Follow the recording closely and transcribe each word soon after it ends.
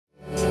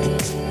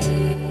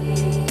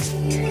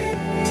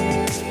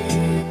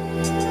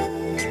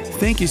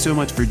Thank you so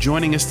much for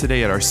joining us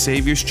today at our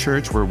Savior's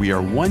Church, where we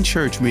are one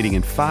church meeting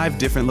in 5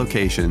 different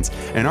locations.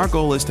 And our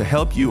goal is to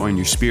help you on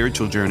your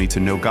spiritual journey to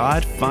know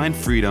God, find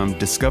freedom,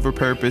 discover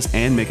purpose,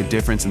 and make a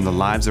difference in the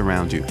lives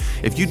around you.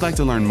 If you'd like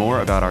to learn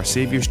more about our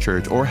Savior's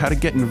Church or how to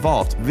get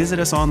involved, visit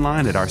us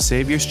online at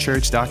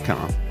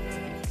oursaviorschurch.com.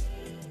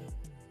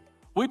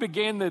 We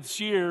began this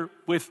year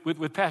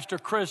with Pastor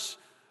Chris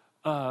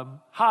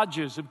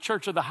Hodges of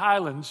Church of the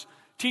Highlands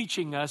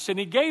teaching us, and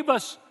he gave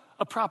us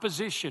a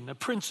proposition, a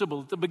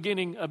principle at the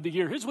beginning of the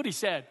year. Here's what he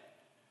said.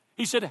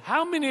 He said,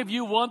 how many of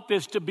you want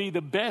this to be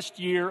the best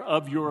year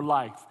of your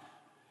life?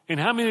 And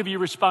how many of you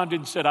responded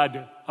and said, I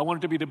do. I want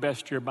it to be the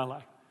best year of my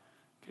life.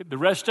 Okay, the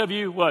rest of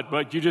you, what?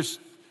 But you just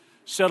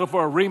settle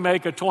for a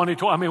remake of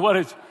 2020? I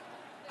mean,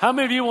 how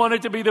many of you want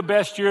it to be the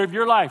best year of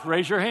your life?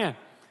 Raise your hand.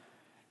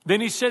 Then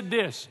he said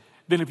this,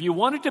 then if you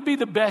want it to be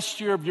the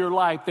best year of your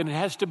life, then it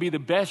has to be the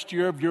best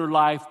year of your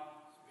life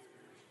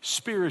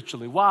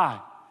spiritually. Why?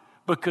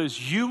 Because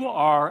you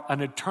are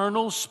an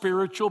eternal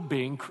spiritual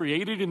being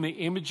created in the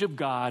image of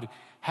God,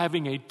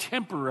 having a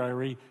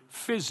temporary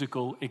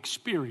physical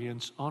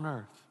experience on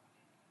earth.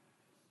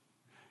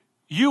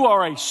 You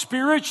are a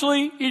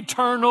spiritually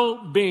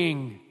eternal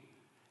being,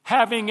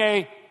 having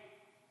a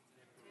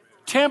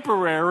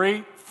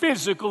temporary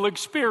physical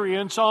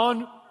experience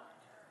on.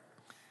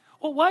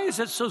 Well, why is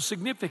that so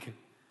significant?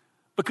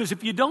 Because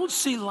if you don't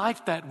see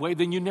life that way,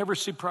 then you never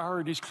see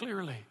priorities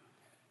clearly.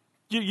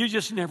 You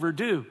just never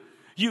do.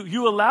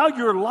 You allow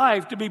your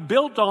life to be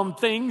built on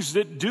things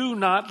that do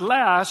not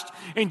last,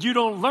 and you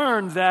don't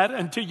learn that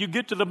until you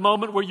get to the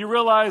moment where you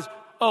realize,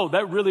 oh,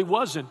 that really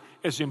wasn't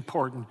as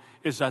important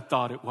as I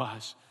thought it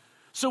was.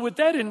 So with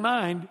that in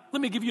mind,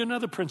 let me give you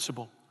another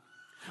principle.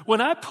 When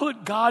I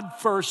put God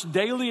first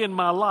daily in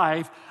my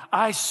life,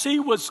 I see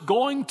what's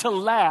going to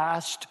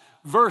last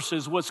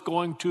versus what's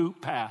going to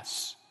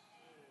pass.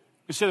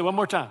 Let's say that one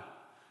more time.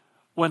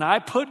 When I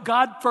put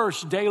God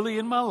first daily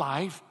in my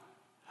life,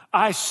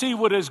 I see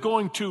what is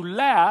going to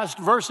last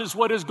versus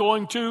what is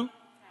going to.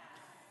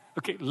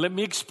 Okay, let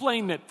me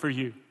explain that for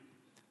you.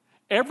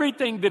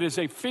 Everything that is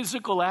a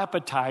physical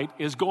appetite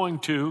is going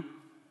to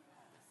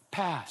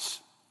pass.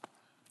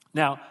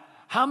 Now,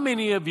 how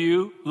many of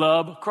you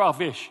love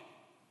crawfish?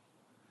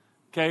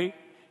 Okay,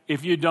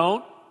 if you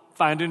don't,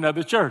 find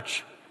another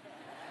church.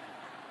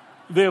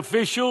 The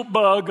official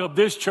bug of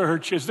this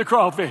church is the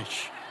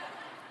crawfish.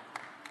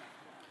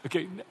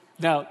 Okay,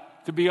 now,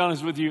 to be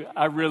honest with you,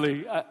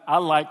 I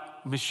like,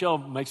 Michelle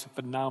makes a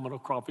phenomenal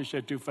crawfish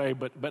etouffee,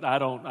 but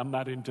I'm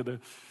not into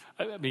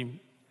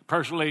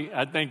personally,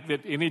 I think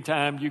that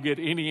anytime you get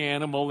any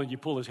animal and you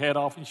pull his head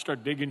off and you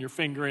start digging your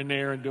finger in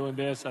there and doing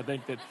this, I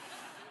think that,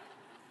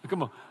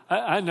 come on,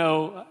 I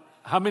know,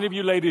 how many of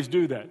you ladies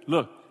do that?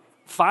 Look,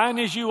 fine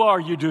as you are,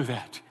 you do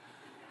that.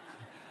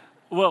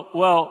 But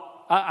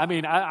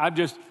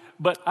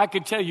I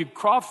can tell you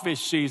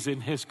crawfish season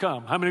has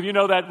come. How many of you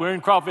know that we're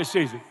in crawfish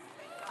season?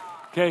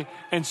 Okay,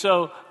 and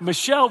so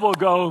Michelle will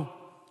go,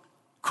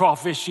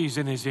 crawfish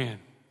season is in.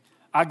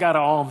 I got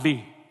an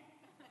envie.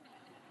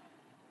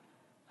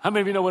 How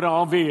many of you know what an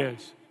envie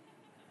is?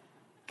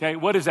 Okay,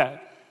 what is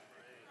that?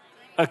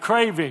 A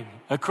craving.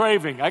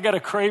 I got a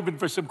craving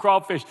for some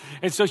crawfish.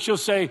 And so she'll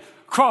say,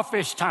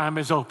 crawfish time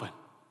is open.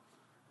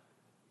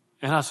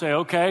 And I'll say,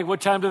 okay, what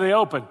time do they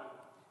open? 5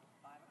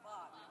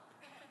 o'clock.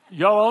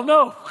 Y'all don't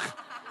know.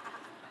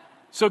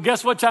 So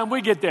guess what time we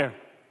get there?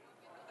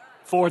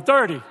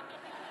 4:30.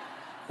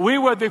 We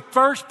were the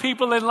first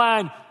people in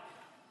line.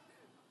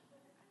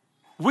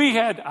 We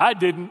had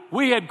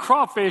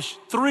crawfish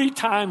 3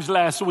 times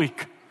last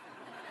week.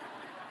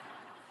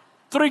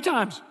 3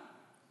 times.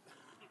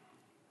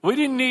 We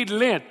didn't need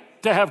Lent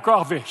to have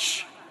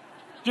crawfish.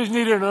 Just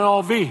needed an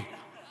envie.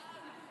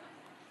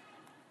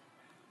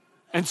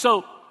 And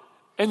so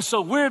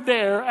we're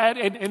there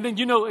and then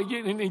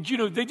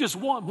they just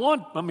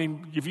want. I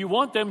mean, if you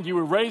want them, you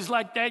were raised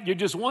like that, you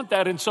just want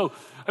that. And so,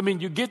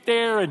 you get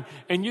there and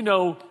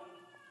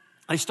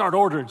they start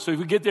ordering. So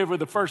we get there with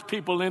the first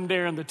people in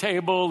there on the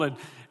table and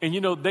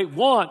they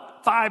want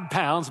 5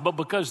 pounds, but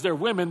because they're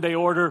women, they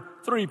order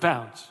 3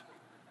 pounds.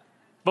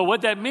 But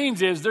what that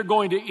means is they're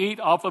going to eat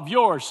off of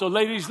yours. So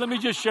ladies, let me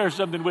just share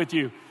something with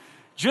you.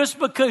 Just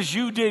because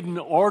you didn't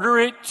order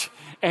it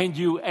and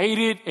you ate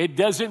it, it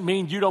doesn't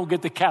mean you don't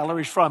get the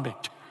calories from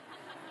it.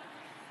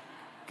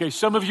 Okay,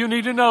 some of you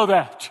need to know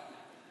that.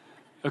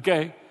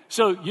 Okay,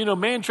 so,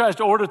 man tries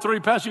to order 3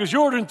 pounds. He goes,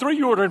 you're ordering 3,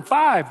 you're ordering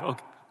 5.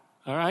 Okay.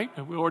 All right,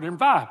 we're ordering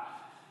 5.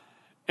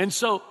 And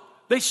so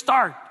they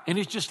start, and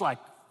it's just like,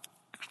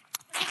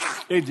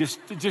 it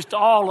just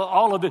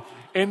all of it.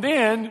 And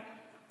then,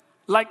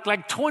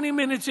 like 20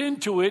 minutes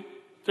into it,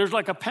 there's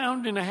like 1.5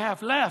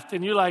 pounds left,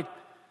 and you're like,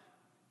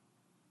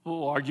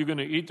 well, are you going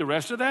to eat the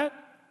rest of that?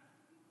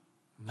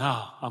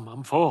 No,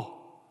 I'm full.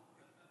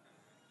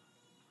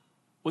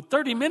 Well,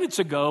 30 minutes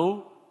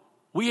ago,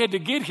 we had to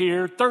get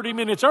here 30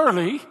 minutes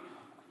early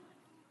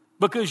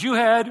because you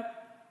had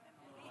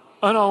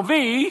an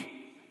envie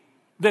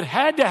that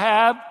had to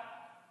have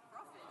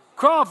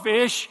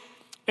crawfish,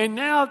 and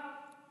now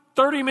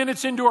 30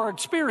 minutes into our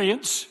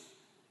experience,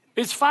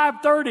 It's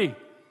 5:30.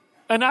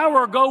 An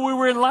hour ago, we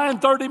were in line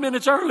 30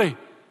 minutes early.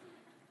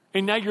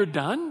 And now you're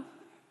done?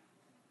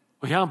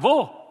 Well, yeah, I'm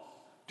full.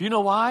 Do you know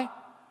why?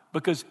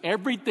 Because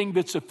everything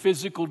that's a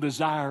physical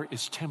desire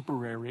is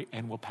temporary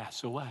and will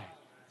pass away.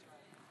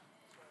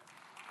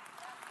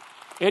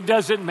 It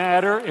doesn't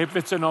matter if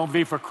it's an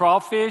envie for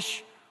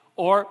crawfish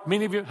or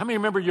many of you, how many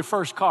remember your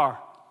first car?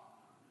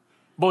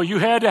 Boy, you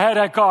had to have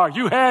that car.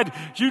 You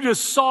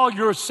just saw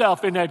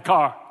yourself in that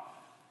car.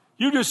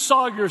 You just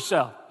saw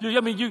yourself.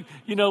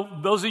 You know,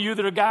 those of you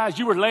that are guys,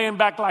 you were laying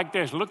back like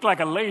this, looked like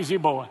a lazy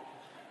boy.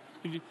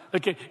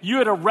 Okay, you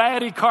had a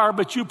ratty car,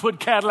 but you put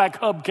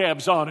Cadillac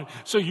hubcaps on it,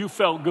 so you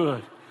felt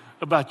good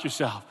about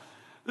yourself.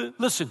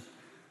 Listen,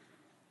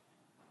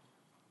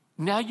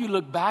 now you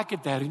look back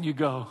at that and you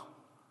go,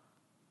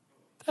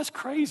 that's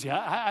crazy.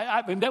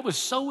 I mean, that was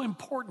so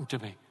important to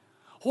me.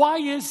 Why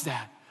is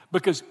that?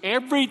 Because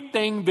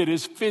everything that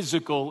is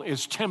physical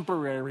is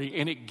temporary,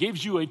 and it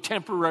gives you a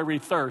temporary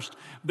thirst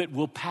that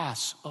will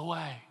pass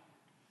away.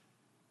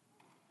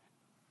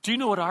 Do you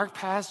know what our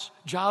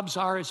jobs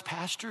are as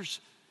pastors?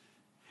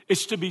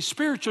 It's to be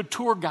spiritual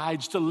tour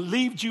guides to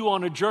lead you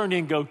on a journey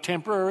and go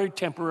temporary,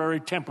 temporary,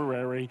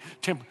 temporary,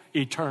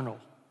 eternal,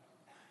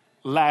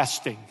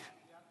 lasting,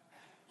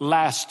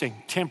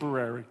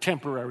 temporary,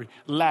 temporary,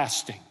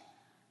 lasting.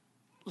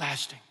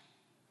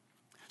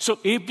 So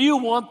if you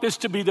want this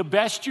to be the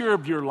best year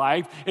of your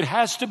life, it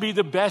has to be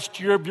the best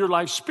year of your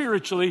life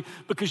spiritually,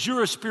 because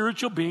you're a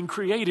spiritual being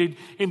created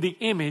in the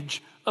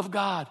image of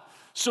God.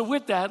 So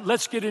with that,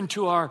 let's get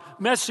into our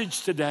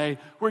message today,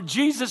 where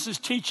Jesus is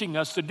teaching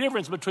us the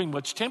difference between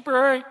what's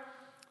temporary,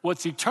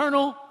 what's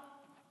eternal,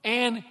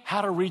 and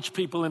how to reach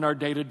people in our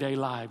day-to-day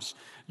lives.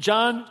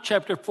 John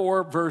chapter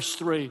 4, verse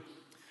 3.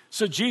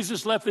 So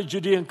Jesus left the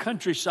Judean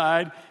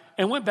countryside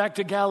and went back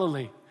to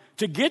Galilee.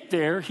 To get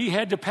there, he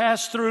had to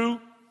pass through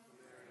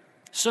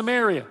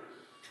Samaria.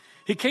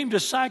 He came to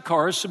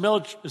Sychar,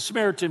 a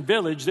Samaritan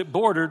village that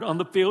bordered on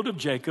the field of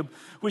Jacob,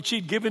 which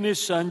he'd given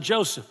his son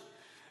Joseph.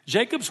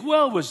 Jacob's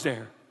well was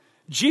there.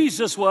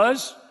 Jesus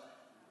was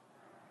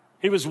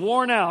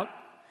worn out,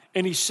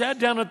 and he sat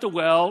down at the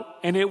well,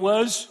 and it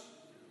was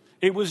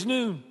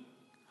noon.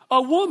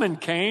 A woman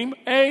came,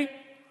 a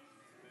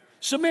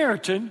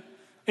Samaritan,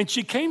 and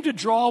she came to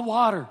draw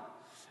water.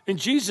 And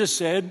Jesus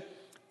said,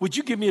 "Would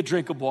you give me a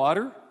drink of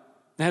water?"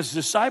 And his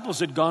disciples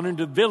had gone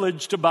into the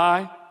village to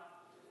buy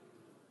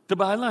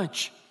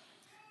lunch.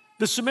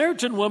 The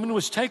Samaritan woman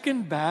was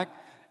taken back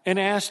and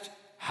asked,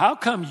 "How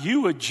come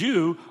you, a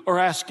Jew, are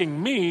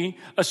asking me,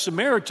 a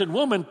Samaritan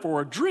woman,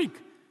 for a drink?"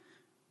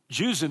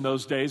 Jews in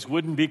those days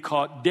wouldn't be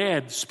caught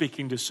dead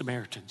speaking to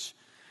Samaritans.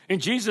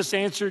 And Jesus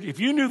answered, "If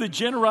you knew the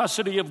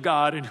generosity of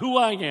God and who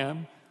I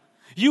am,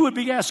 you would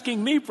be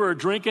asking me for a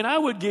drink, and I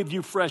would give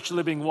you fresh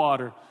living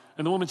water."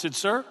 And the woman said,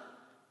 "Sir,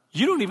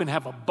 you don't even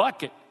have a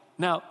bucket."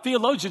 Now,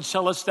 theologians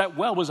tell us that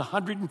well was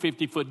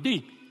 150 foot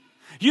deep.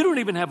 You don't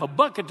even have a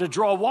bucket to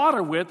draw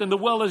water with, and the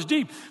well is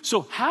deep.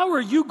 So how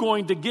are you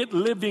going to get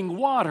living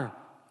water?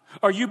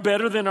 Are you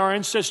better than our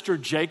ancestor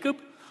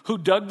Jacob, who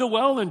dug the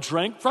well and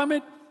drank from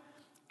it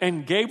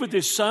and gave with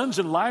his sons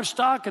and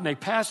livestock, and they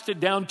passed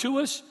it down to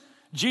us?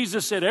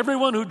 Jesus said,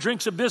 "Everyone who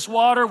drinks of this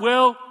water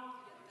will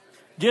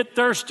get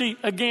thirsty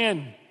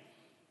again.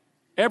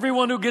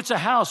 Everyone who gets a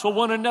house will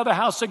want another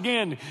house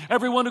again.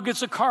 Everyone who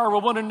gets a car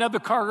will want another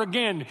car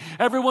again.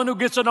 Everyone who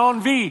gets an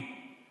envie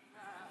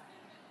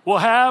will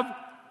have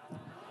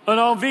an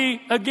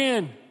envie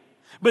again.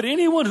 But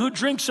anyone who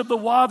drinks of the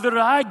water that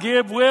I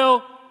give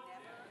will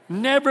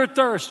never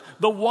thirst.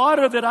 The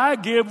water that I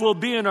give will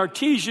be an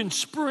artesian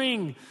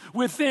spring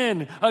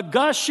within, a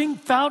gushing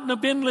fountain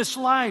of endless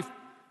life."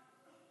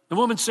 The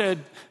woman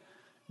said,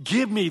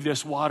 "Give me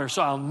this water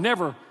so I'll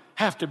never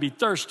have to be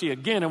thirsty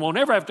again and won't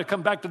ever have to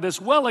come back to this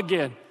well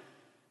again."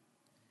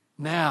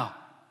 Now,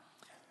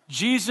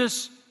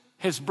 Jesus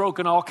has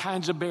broken all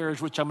kinds of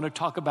barriers, which I'm going to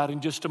talk about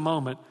in just a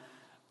moment.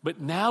 But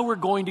now we're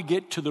going to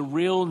get to the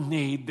real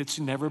need that's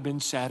never been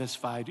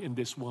satisfied in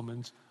this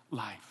woman's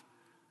life.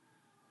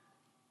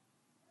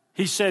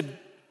 He said,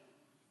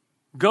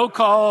 "Go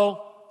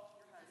call."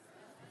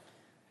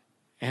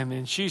 And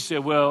then she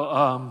said,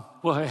 well,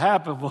 what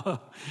happened?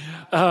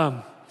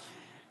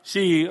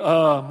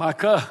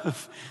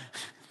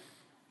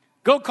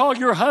 Go call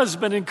your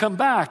husband and come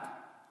back.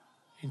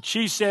 And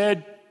she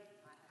said,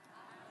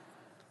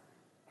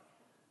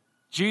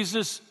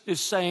 Jesus is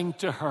saying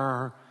to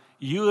her,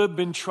 you have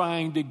been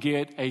trying to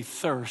get a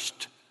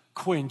thirst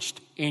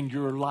quenched in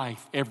your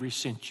life ever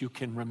since you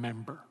can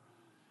remember.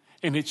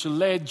 And it's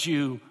led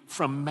you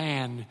from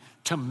man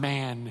to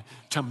man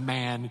to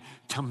man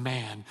to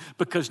man.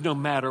 Because no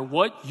matter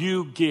what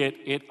you get,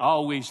 it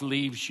always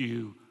leaves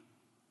you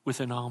with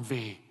an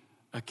envie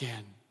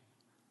again.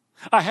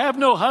 I have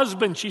no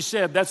husband, she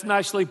said. That's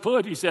nicely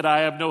put. He said,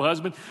 I have no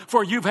husband.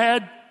 For you've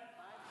had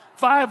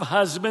 5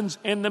 husbands,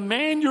 and the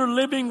man you're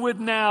living with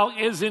now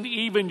isn't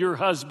even your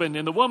husband.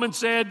 And the woman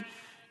said,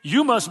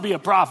 you must be a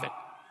prophet.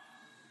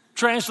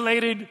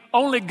 Translated,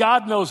 only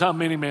God knows how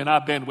many men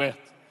I've been with.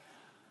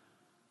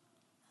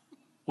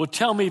 Well,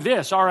 tell me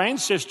this. Our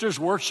ancestors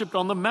worshiped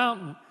on the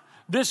mountain,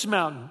 this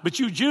mountain. But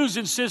you Jews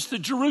insist that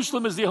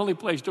Jerusalem is the only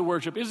place to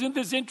worship. Isn't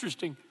this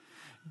interesting?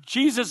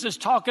 Jesus is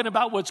talking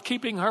about what's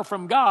keeping her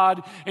from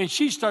God, and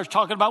she starts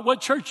talking about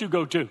what church you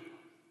go to.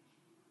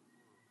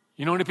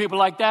 You know any people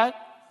like that?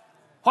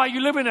 Why are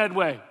you living that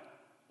way?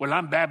 Well,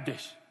 I'm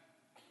Baptist.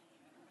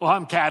 Or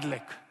I'm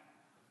Catholic.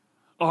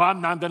 Or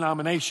I'm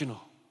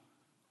non-denominational.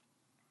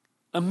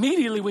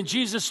 Immediately when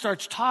Jesus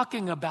starts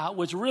talking about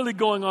what's really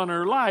going on in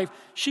her life,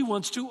 she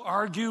wants to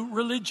argue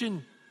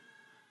religion.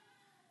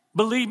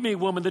 Believe me,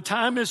 woman, the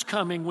time is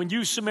coming when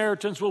you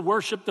Samaritans will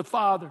worship the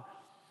Father.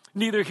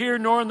 Neither here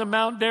nor in the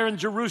mount there in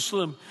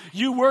Jerusalem.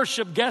 You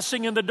worship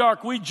guessing in the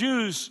dark. We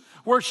Jews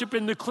worship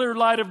in the clear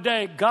light of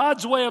day.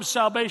 God's way of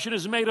salvation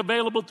is made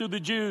available to the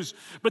Jews.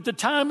 But the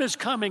time is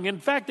coming. In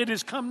fact, it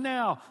has come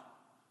now.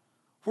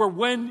 Where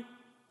when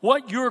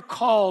what you're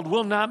called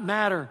will not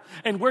matter.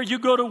 And where you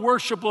go to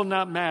worship will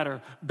not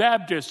matter.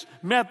 Baptist,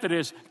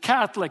 Methodist,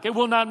 Catholic, it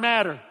will not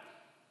matter.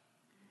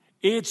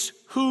 It's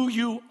who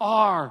you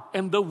are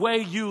and the way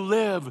you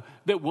live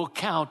that will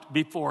count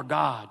before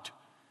God.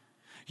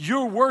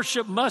 Your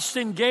worship must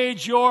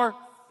engage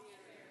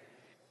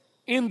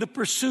in the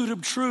pursuit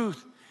of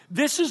truth.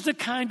 This is the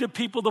kind of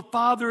people the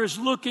Father is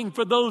looking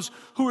for, those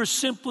who are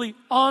simply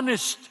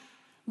honest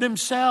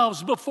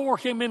themselves before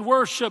Him in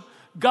worship.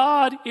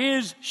 God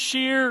is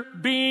sheer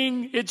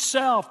being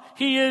itself.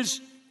 He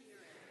is,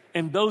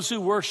 and those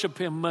who worship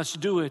Him must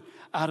do it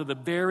out of the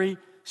very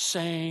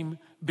same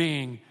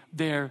being,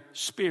 their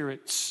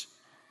spirits.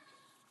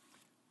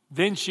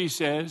 Then she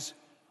says,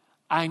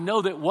 I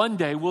know that one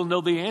day we'll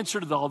know the answer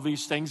to all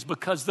these things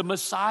because the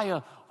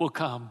Messiah will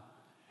come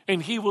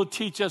and He will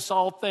teach us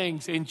all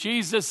things. And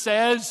Jesus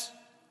says,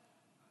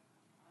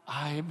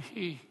 I am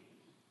He.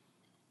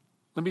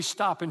 Let me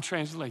stop and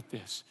translate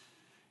this.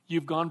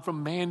 You've gone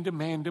from man to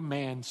man to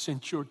man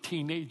since your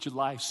teenage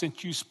life,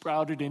 since you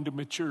sprouted into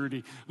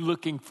maturity,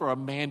 looking for a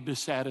man to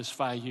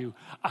satisfy you.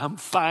 I'm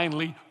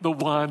finally the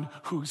one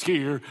who's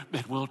here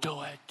that will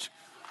do it.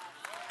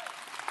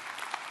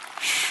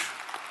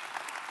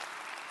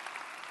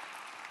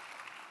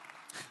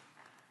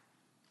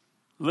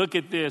 Look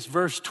at this,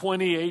 verse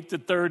 28 to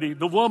 30.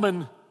 The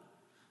woman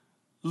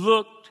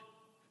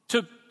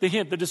took the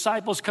hint. The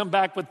disciples come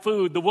back with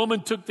food. The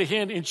woman took the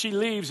hint and she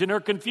leaves. In her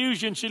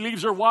confusion, she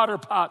leaves her water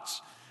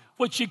pots,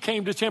 what she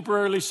came to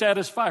temporarily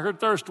satisfy her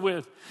thirst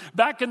with.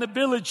 Back in the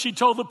village, she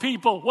told the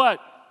people, what?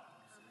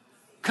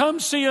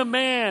 Come see a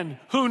man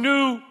who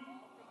knew.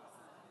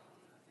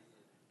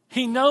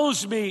 He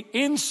knows me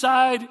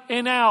inside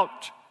and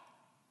out.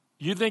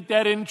 You think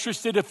that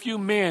interested a few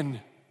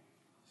men?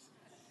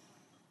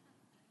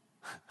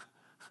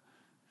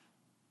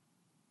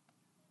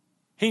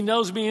 He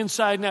knows me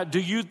inside and out. Do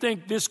you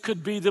think this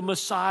could be the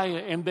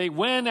Messiah? And they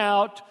went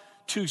out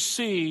to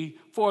see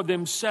for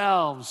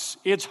themselves.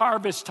 It's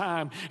harvest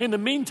time. In the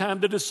meantime,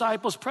 the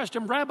disciples pressed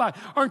him, Rabbi,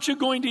 aren't you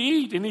going to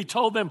eat? And he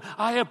told them,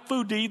 I have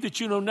food to eat that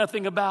you know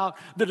nothing about.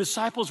 The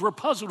disciples were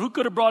puzzled. Who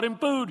could have brought him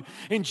food?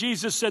 And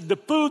Jesus said, the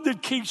food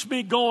that keeps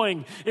me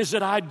going is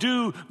that I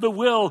do the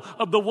will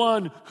of the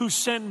one who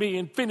sent me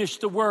and finish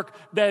the work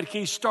that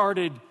He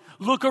started.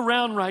 Look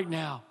around right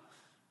now.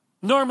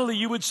 Normally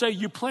you would say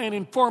you plant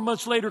and 4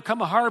 months later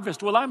come a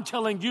harvest. Well, I'm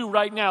telling you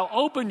right now,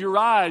 open your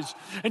eyes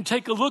and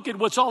take a look at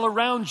what's all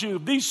around you.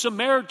 These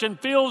Samaritan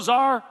fields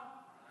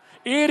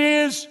it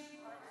is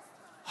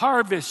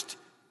harvest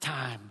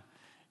time.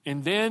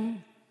 And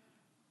then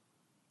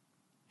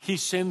He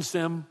sends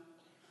them,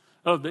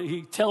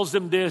 He tells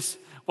them this,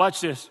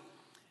 watch this.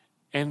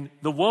 And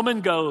the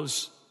woman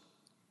goes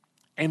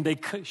and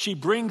she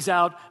brings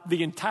out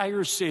the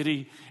entire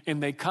city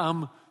and they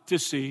come to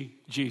see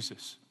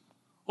Jesus.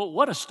 Well,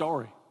 what a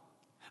story.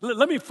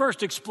 Let me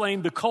first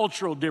explain the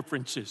cultural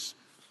differences,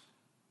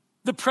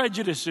 the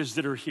prejudices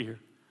that are here.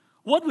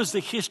 What was the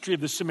history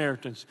of the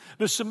Samaritans?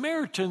 The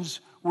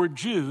Samaritans were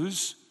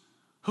Jews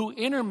who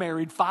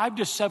intermarried 500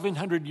 to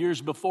 700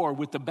 years before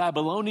with the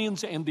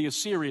Babylonians and the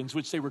Assyrians,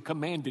 which they were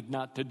commanded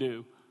not to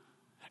do.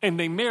 And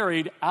they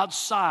married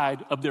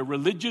outside of their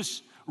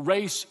religious,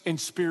 race, and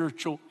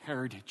spiritual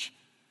heritage.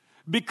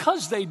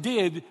 Because they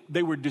did,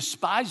 they were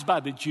despised by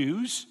the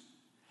Jews,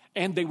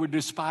 and they were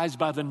despised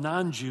by the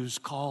non-Jews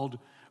called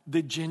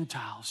the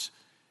Gentiles.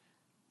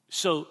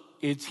 So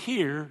it's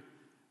here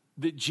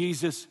that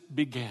Jesus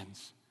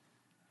begins.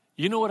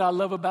 You know what I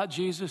love about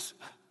Jesus?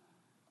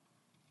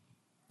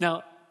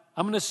 Now,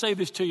 I'm going to say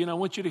this to you, and I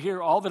want you to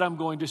hear all that I'm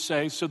going to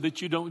say so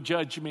that you don't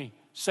judge me.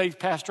 Say,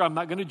 Pastor, I'm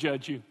not going to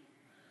judge you.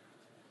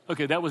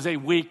 Okay, that was a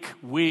weak.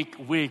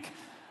 A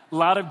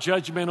lot of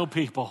judgmental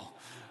people.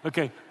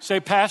 Okay, say,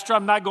 Pastor,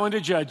 I'm not going to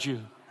judge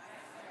you.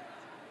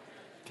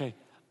 Okay,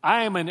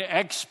 I am an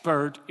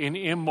expert in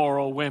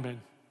immoral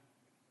women.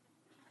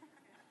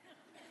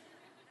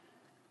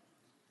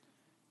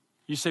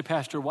 You say,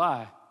 Pastor,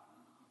 why?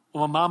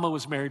 Well, my mama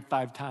was married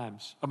 5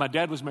 times, or my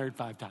dad was married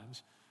 5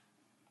 times.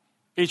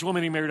 Each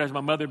woman he married, as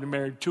my mother had been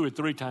married 2 or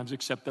 3 times,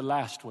 except the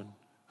last one,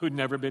 who'd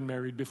never been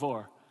married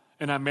before.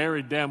 And I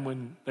married them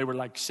when they were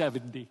like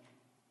 70.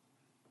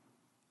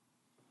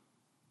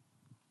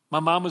 My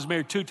mom was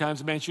married 2 times.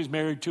 The man she was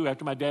married to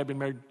after my dad had been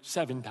married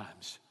 7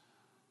 times.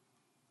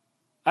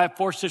 I have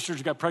 4 sisters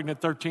who got pregnant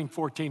 13,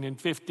 14,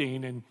 and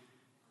 15.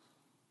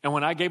 And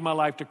when I gave my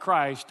life to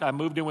Christ, I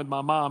moved in with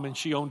my mom, and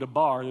she owned a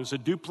bar. There was a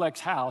duplex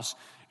house,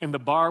 and the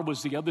bar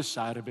was the other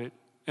side of it.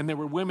 And there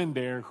were women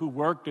there who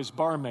worked as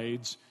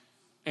barmaids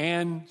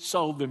and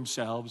sold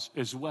themselves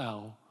as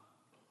well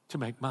to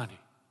make money.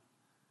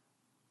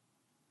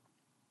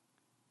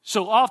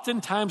 So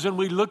oftentimes when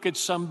we look at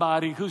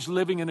somebody who's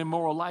living an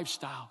immoral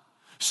lifestyle,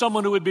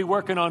 someone who would be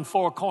working on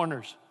 4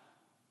 corners.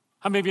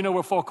 How many of you know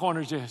where 4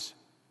 corners is?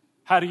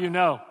 How do you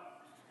know?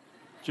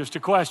 Just a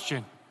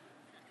question.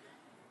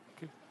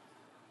 Okay.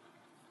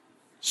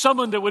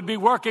 Someone that would be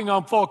working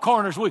on 4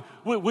 corners, we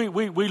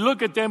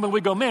look at them and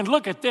we go, man,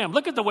 look at them.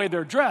 Look at the way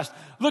they're dressed.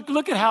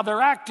 Look at how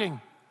they're acting.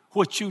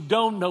 What you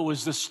don't know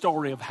is the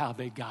story of how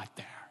they got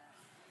there.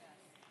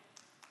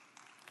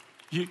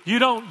 You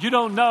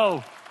don't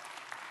know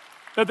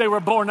that they were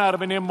born out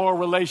of an immoral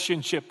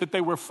relationship, that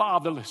they were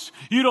fatherless.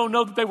 You don't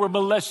know that they were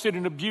molested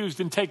and abused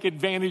and taken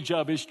advantage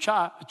of as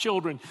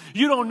children.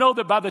 You don't know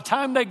that by the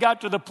time they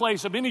got to the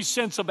place of any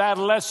sense of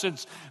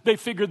adolescence, they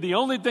figured the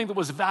only thing that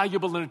was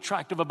valuable and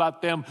attractive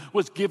about them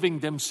was giving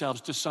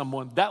themselves to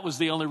someone. That was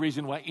the only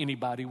reason why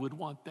anybody would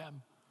want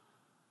them.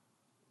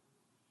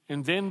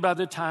 And then by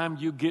the time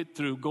you get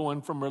through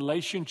going from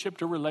relationship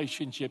to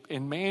relationship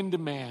and man to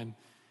man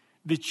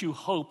that you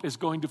hope is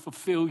going to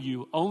fulfill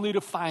you, only to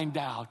find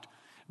out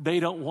they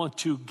don't want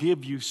to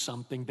give you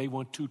something. They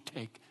want to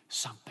take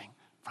something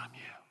from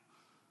you.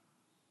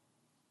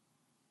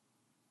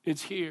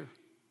 It's here.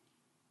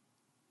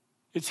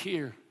 It's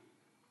here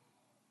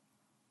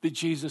that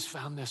Jesus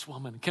found this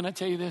woman. Can I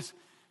tell you this?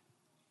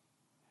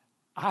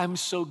 I'm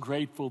so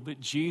grateful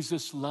that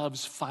Jesus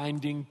loves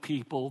finding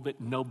people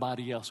that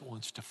nobody else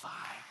wants to find.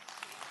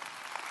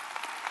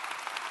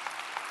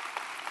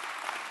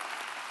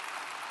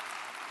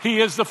 He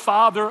is the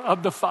father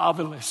of the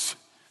fatherless.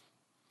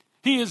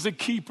 He is the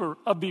keeper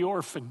of the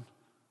orphan.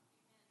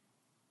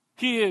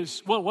 He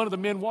is. Well, one of the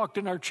men walked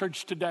in our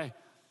church today,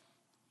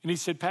 and he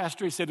said,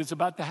 Pastor, he said, it's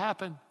about to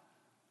happen.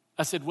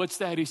 I said, what's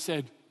that? He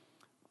said,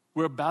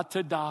 we're about to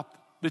adopt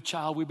the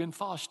child we've been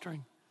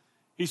fostering.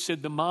 He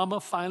said, the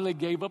mama finally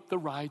gave up the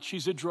rights.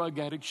 She's a drug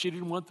addict. She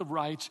didn't want the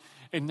rights,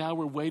 and now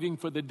we're waiting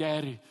for the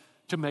daddy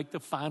to make the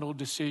final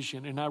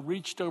decision. And I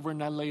reached over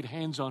and I laid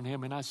hands on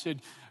him, and I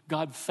said,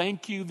 God,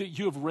 thank you that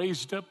you have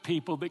raised up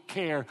people that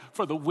care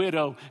for the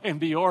widow and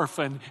the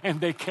orphan, and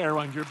they care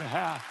on your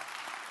behalf.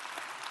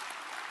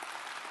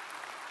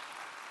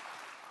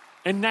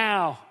 And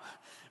now,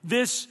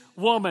 this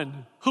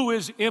woman who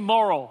is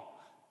immoral,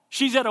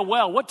 she's at a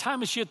well. What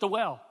time is she at the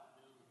well?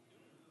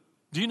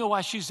 Do you know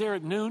why she's there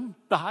at noon,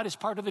 the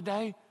hottest part of the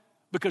day?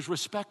 Because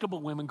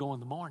respectable women go in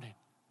the morning.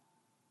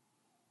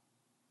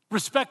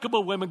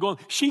 Respectable women go.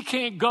 She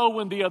can't go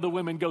when the other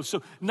women go.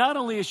 So not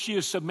only is she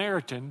a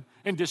Samaritan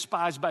and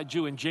despised by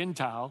Jew and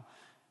Gentile,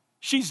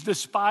 she's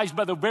despised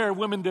by the very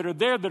women that are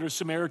there that are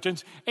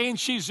Samaritans, and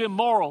she's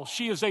immoral.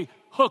 She is a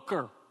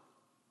hooker.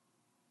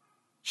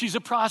 She's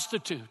a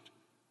prostitute.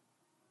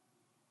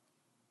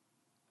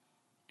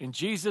 And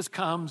Jesus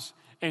comes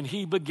and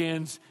he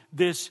begins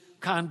this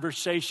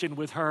conversation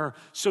with her.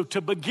 So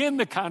to begin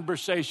the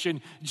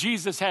conversation,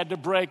 Jesus had to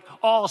break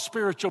all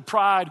spiritual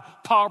pride,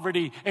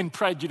 poverty, and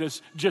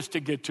prejudice just to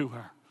get to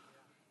her.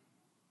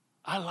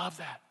 I love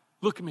that.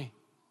 Look at me.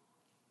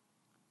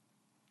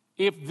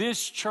 If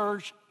this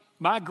church,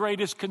 my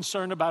greatest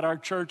concern about our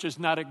church is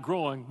not it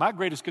growing. My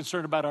greatest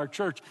concern about our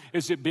church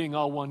is it being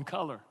all one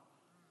color.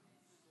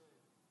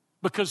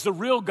 Because the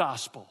real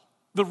gospel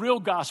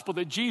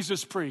that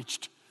Jesus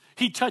preached,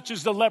 he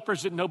touches the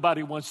lepers that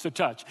nobody wants to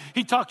touch.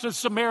 He talks to the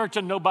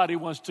Samaritan nobody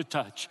wants to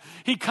touch.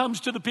 He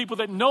comes to the people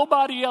that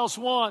nobody else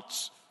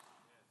wants.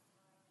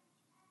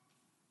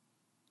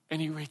 And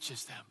he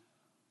reaches them.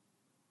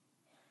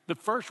 The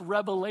first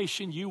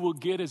revelation you will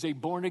get as a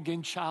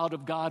born-again child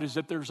of God is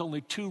that there's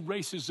only 2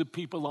 races of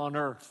people on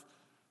earth.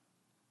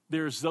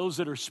 There's those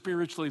that are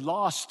spiritually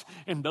lost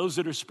and those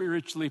that are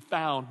spiritually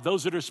found.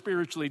 Those that are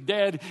spiritually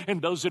dead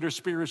and those that are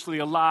spiritually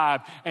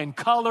alive. And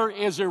color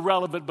is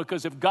irrelevant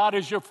because if God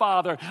is your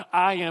father,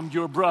 I am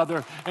your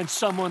brother, and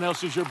someone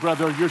else is your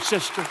brother or your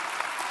sister.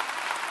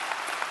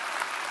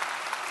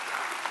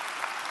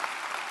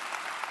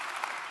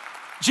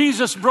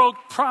 Jesus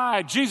broke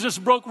pride. Jesus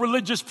broke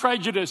religious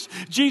prejudice.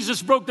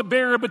 Jesus broke the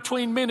barrier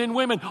between men and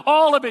women.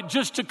 All of it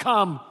just to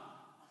come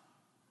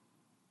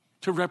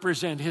to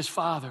represent his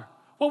Father.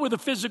 What were the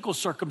physical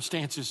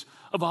circumstances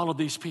of all of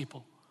these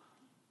people?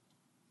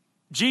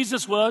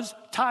 Jesus was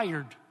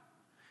tired.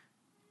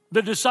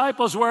 The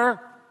disciples were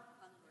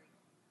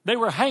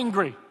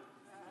hungry.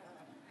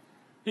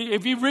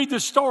 If you read the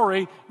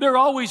story, they're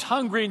always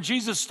hungry, and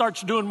Jesus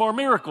starts doing more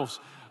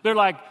miracles. They're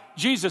like,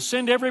 Jesus,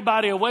 send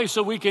everybody away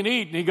so we can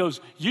eat. And he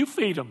goes, you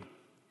feed them.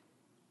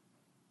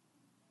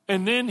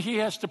 And then he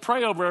has to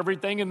pray over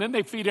everything, and then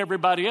they feed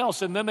everybody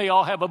else, and then they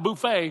all have a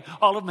buffet.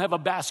 All of them have a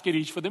basket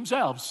each for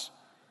themselves.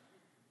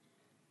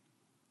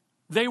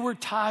 They were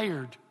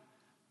tired.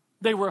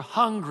 They were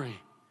hungry.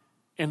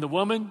 And the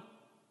woman,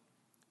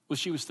 Well,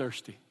 she was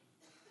thirsty.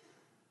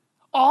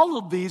 All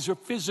of these are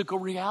physical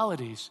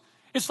realities.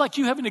 It's like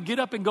you having to get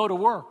up and go to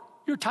work.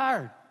 You're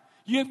tired.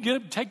 You have to get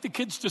up and take the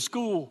kids to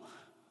school,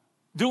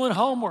 doing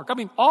homework. I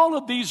mean, all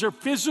of these are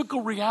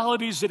physical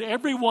realities that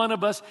every one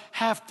of us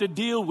have to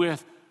deal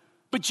with.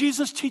 But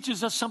Jesus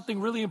teaches us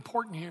something really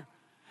important here.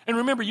 And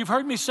remember, you've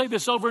heard me say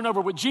this over and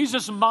over. What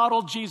Jesus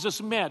modeled,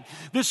 Jesus meant.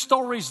 This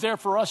story's there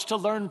for us to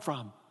learn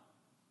from.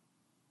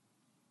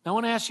 Now, I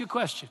want to ask you a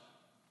question.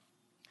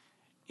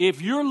 If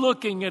you're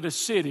looking at a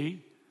city,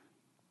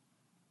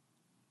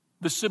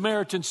 the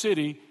Samaritan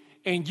city,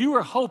 and you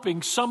are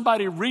hoping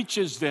somebody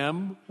reaches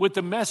them with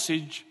the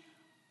message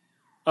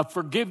of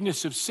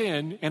forgiveness of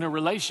sin and a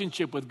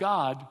relationship with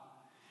God,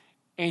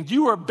 and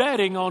you are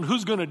betting on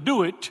who's going to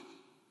do it,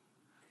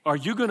 are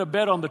you going to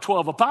bet on the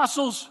 12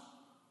 apostles?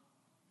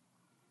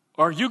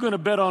 Or are you going to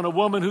bet on a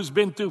woman who's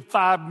been through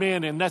 5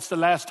 men and that's the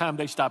last time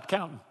they stopped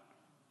counting?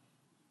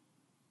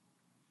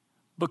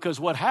 Because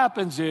what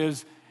happens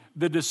is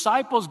the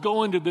disciples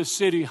go into the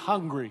city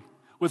hungry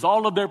with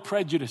all of their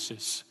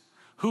prejudices.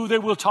 Who they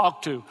will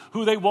talk to,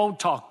 who they won't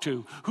talk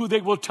to, who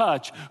they will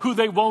touch, who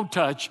they won't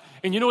touch.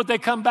 And you know what they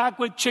come back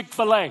with?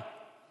 Chick-fil-A.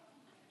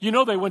 You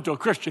know they went to a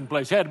Christian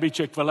place. It had to be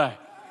Chick-fil-A.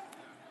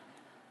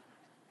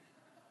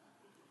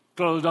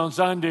 Closed on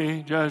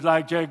Sunday, just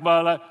like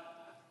Chick-fil-A.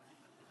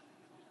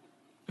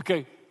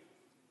 Okay.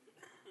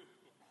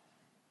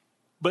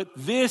 But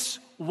this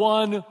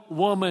one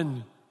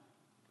woman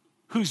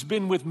who's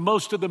been with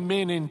most of the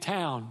men in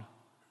town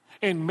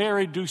and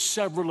married to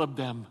several of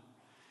them,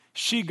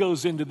 she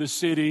goes into the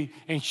city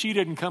and she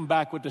didn't come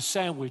back with a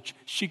sandwich.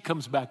 She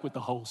comes back with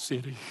the whole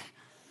city.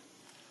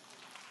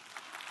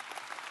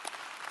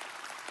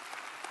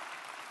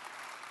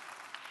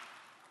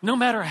 No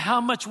matter how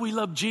much we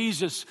love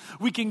Jesus,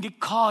 we can get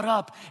caught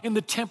up in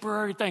the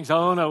temporary things.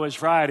 Oh no, it's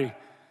Friday.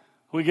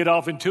 We get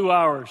off in 2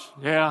 hours.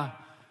 Yeah,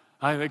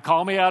 they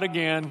call me out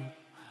again.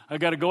 I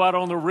got to go out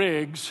on the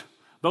rigs.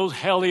 Those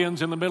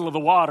hellions in the middle of the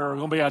water are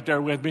going to be out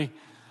there with me.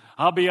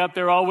 I'll be out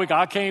there all week.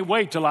 I can't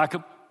wait till I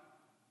come.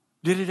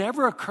 Did it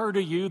ever occur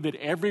to you that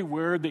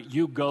everywhere that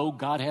you go,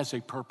 God has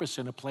a purpose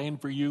and a plan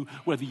for you,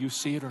 whether you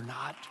see it or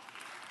not?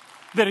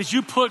 That as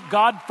you put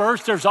God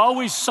first, there's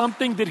always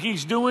something that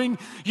He's doing.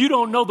 You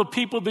don't know the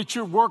people that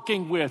you're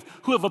working with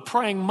who have a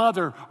praying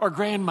mother or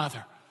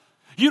grandmother.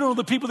 You don't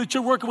know the people that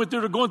you're working with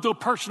that are going through a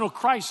personal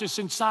crisis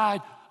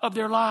inside of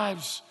their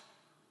lives.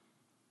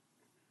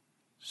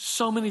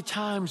 So many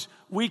times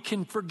we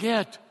can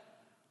forget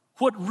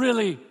what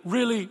really,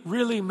 really,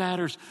 really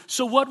matters.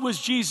 So what was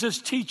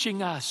Jesus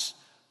teaching us?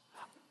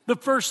 The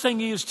first thing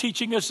He is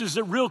teaching us is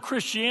that real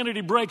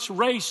Christianity breaks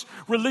race,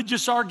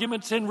 religious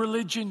arguments, and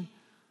religion.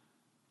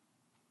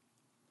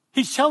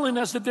 He's telling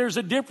us that there's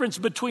a difference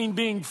between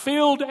being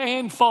filled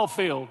and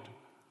fulfilled.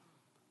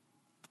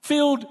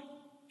 Filled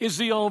is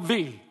the old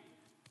V,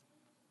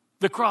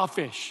 the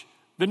crawfish,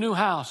 the new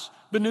house,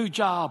 the new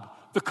job,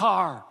 the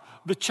car,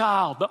 the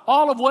child,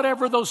 all of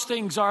whatever those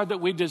things are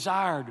that we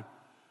desired.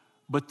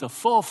 But the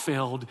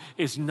fulfilled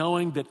is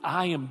knowing that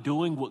I am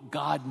doing what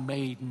God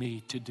made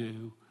me to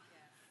do.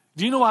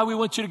 Do you know why we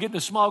want you to get in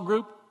a small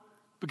group?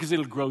 Because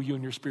it'll grow you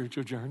in your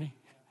spiritual journey.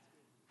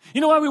 You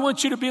know why we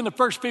want you to be in the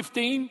first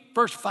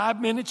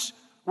 5 minutes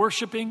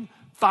worshiping,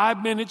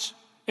 5 minutes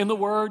in the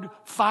Word,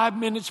 5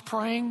 minutes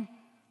praying?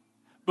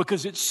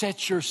 Because it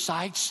sets your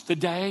sights the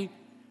day,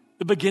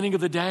 the beginning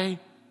of the day,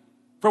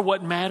 for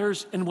what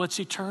matters and what's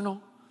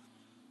eternal.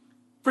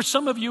 For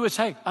some of you, it's,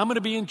 hey, I'm going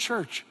to be in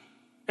church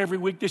every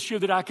week this year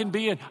that I can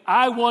be in.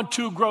 I want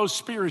to grow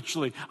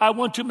spiritually. I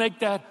want to make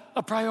that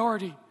a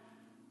priority.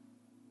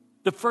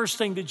 The first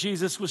thing that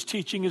Jesus was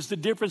teaching is the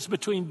difference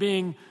between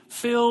being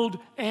filled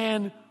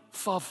and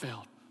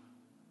fulfilled.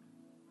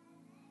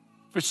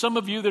 For some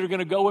of you that are going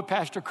to go with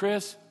Pastor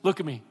Chris, look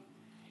at me.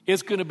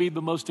 It's going to be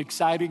the most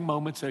exciting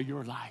moments of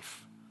your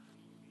life.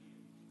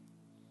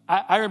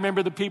 I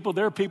remember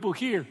there are people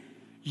here.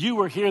 You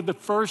were here the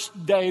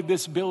first day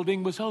this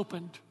building was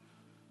opened.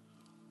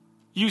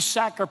 You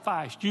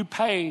sacrificed, you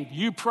paid,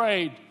 you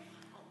prayed.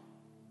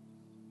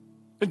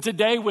 And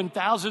today, when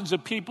thousands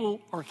of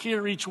people are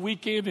here each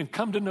weekend and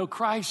come to know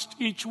Christ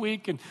each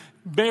week, and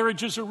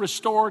marriages are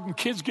restored, and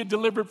kids get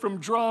delivered from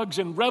drugs,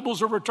 and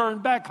rebels are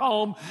returned back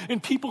home,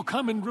 and people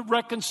come and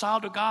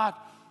reconcile to God,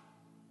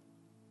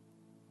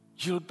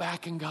 you look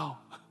back and go,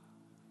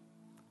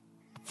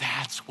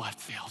 that's what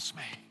fills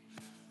me.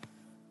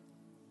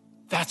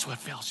 That's what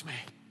fills me.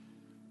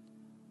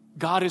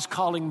 God is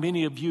calling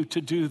many of you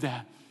to do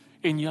that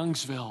in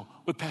Youngsville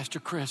with Pastor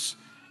Chris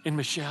and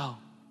Michelle.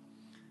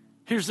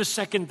 Here's the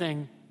second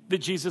thing that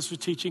Jesus was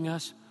teaching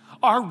us.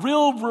 Our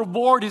real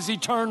reward is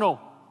eternal.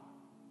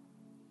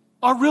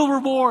 Our real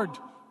reward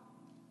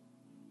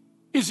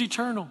is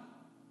eternal.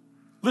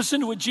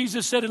 Listen to what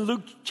Jesus said in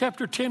Luke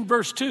chapter 10,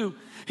 verse 2.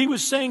 He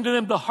was saying to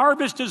them, the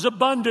harvest is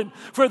abundant,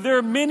 for there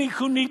are many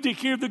who need to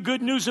hear the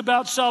good news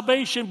about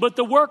salvation, but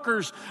the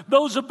workers,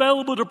 those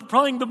available to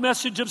proclaim the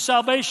message of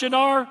salvation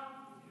are.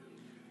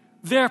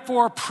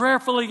 Therefore,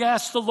 prayerfully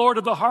ask the Lord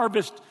of the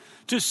harvest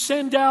to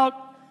send out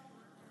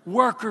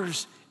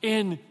workers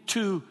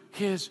into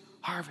his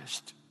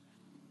harvest.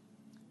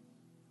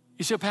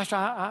 You say, Pastor,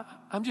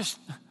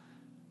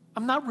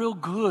 I'm not real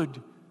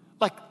good.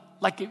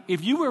 Like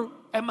if you were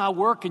at my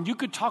work and you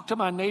could talk to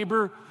my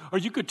neighbor, or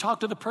you could talk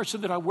to the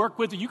person that I work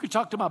with, or you could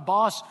talk to my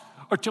boss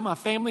or to my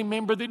family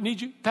member that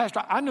needs you.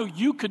 Pastor, I know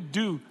you could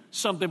do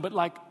something, but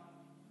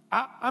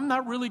I'm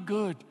not really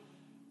good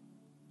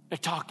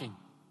at talking.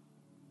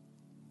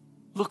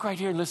 Look right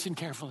here and listen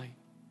carefully.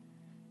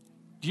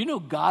 Do you know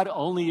God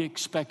only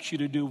expects you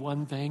to do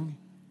one thing,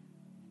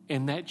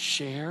 and that's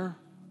share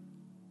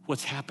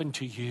what's happened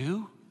to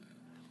you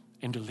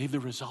and to leave the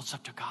results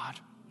up to God?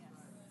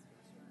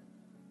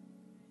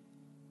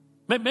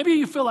 Maybe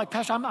you feel like,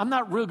 Pastor, I'm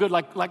not real good.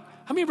 Like, how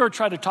many of you ever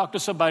tried to talk to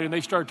somebody and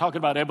they started talking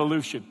about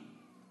evolution?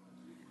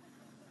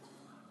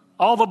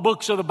 All the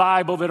books of the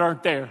Bible that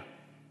aren't there.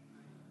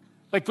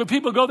 Like when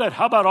people go that,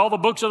 how about all the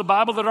books of the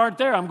Bible that aren't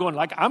there? I'm going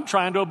I'm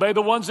trying to obey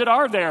the ones that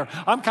are there.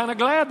 I'm kind of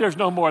glad there's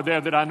no more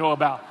there that I know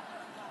about.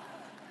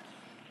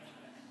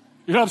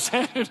 You know what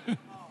I'm saying?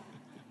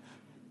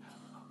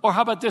 Or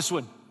how about this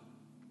one?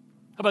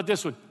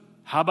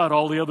 How about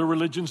all the other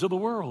religions of the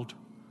world?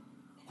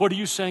 What are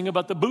you saying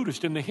about the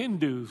Buddhists and the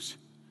Hindus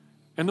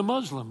and the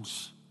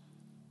Muslims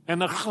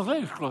and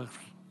the...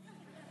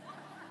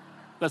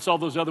 That's all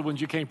those other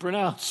ones you can't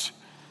pronounce.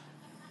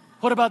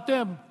 What about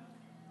them?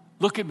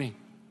 Look at me.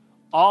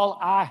 All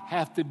I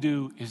have to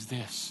do is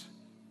this.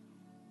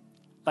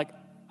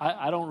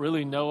 I don't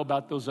really know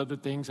about those other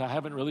things. I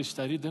haven't really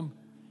studied them.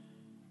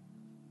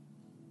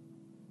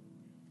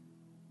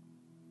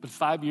 But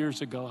 5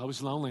 years ago, I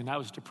was lonely and I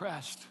was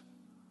depressed.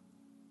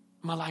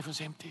 My life was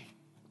empty.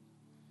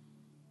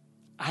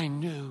 I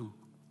knew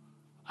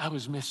I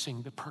was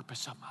missing the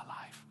purpose of my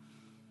life.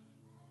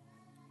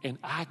 And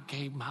I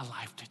gave my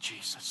life to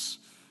Jesus.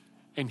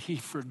 And he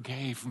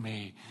forgave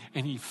me.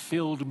 And he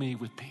filled me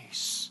with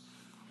peace.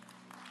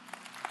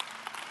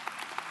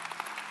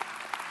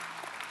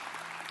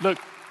 Look,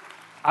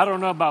 I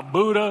don't know about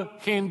Buddha,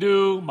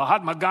 Hindu,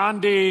 Mahatma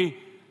Gandhi,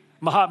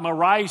 Mahatma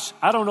Rice.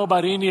 I don't know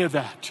about any of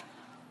that.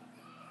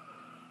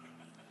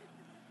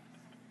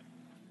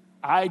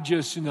 I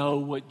just know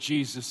what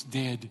Jesus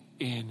did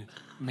in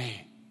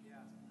me.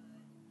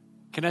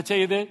 Can I tell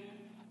you that?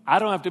 I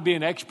don't have to be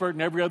an expert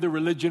in every other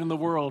religion in the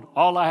world.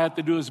 All I have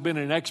to do is be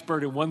an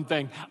expert in one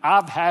thing.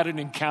 I've had an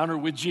encounter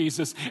with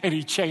Jesus, and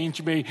he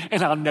changed me,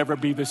 and I'll never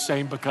be the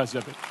same because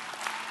of it.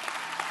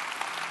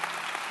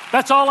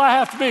 That's all I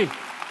have to be.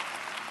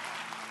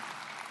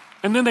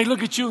 And then they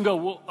look at you and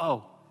go,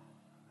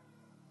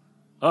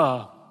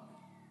 well,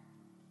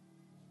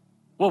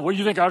 where do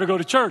you think I ought to go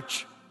to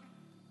church?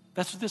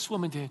 That's what this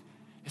woman did.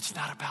 It's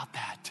not about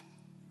that.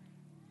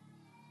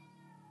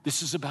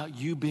 This is about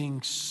you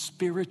being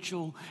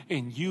spiritual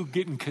and you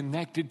getting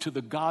connected to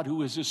the God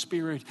who is a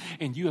spirit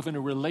and you having a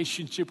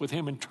relationship with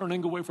him and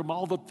turning away from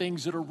all the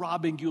things that are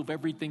robbing you of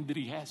everything that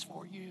he has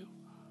for you.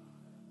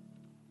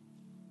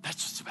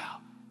 That's what it's about.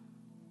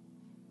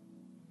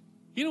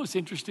 You know what's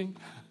interesting?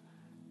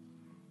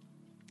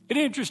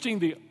 Isn't it interesting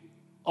the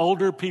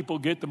older people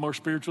get, the more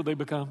spiritual they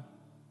become?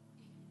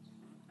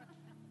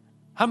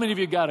 How many of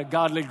you got a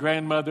godly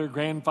grandmother,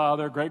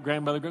 grandfather,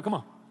 great-grandmother? Come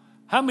on.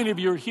 How many of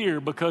you are here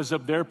because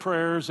of their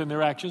prayers and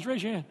their actions?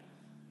 Raise your hand.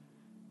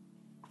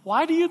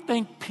 Why do you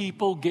think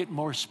people get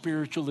more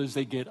spiritual as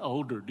they get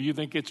older? Do you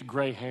think it's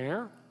gray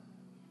hair?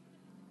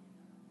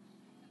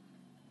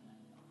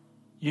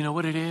 You know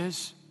what it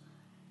is?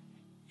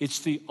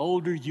 It's the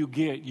older you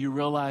get, you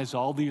realize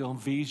all the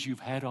envies you've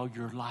had all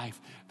your life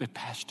that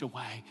passed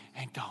away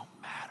and don't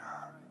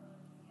matter.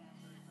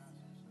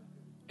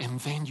 And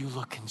then you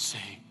look and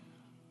see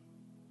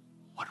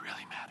what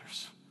really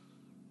matters.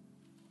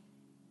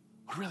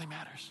 What really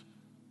matters.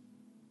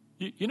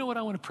 You know what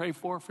I want to pray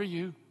for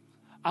you?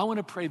 I want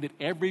to pray that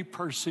every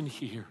person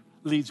here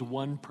leads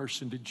one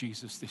person to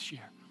Jesus this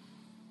year.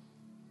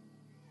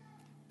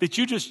 That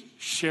you just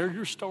share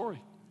your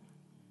story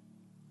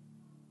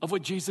of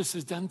what Jesus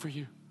has done for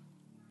you.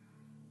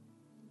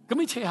 Let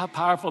me tell you how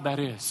powerful that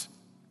is.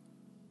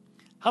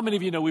 How many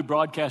of you know we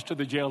broadcast to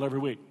the jail every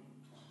week?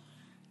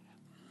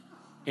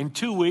 In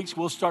 2 weeks,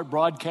 we'll start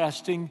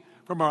broadcasting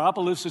from our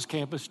Opelousas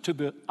campus to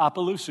the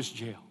Opelousas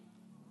jail.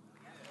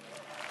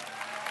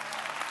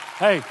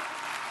 Hey,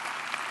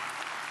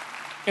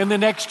 in the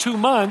next 2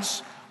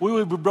 months, we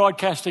will be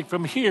broadcasting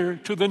from here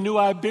to the New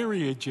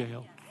Iberia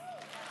jail.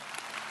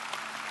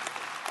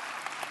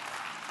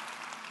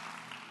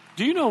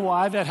 Do you know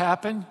why that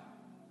happened?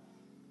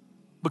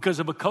 Because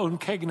of a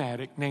cocaine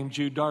addict named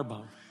Jude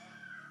Darbone.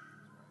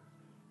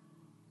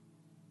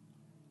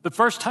 The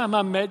first time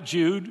I met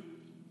Jude,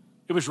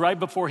 it was right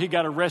before he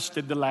got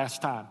arrested the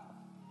last time.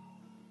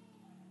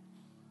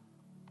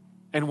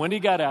 And when he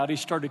got out, he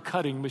started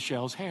cutting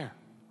Michelle's hair.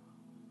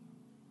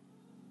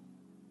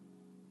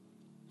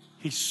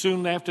 He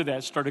soon after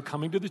that started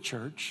coming to the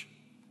church,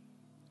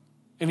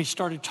 and he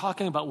started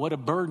talking about what a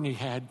burden he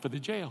had for the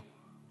jail.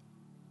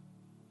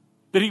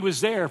 That he was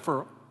there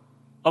for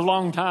a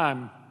long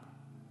time,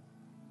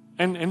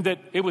 and that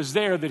it was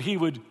there that he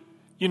would,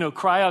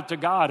 cry out to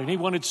God, and he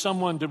wanted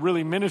someone to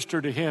really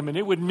minister to him, and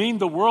it would mean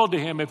the world to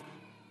him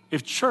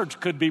if church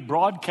could be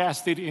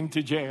broadcasted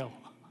into jail.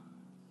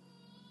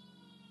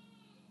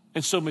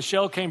 And so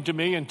Michelle came to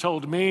me and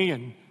told me,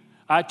 and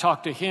I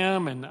talked to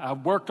him, and I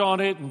worked on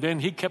it, and then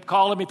he kept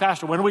calling me,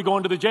 Pastor, when are we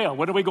going to the jail?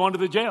 When are we going to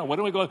the jail? When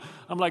are we going?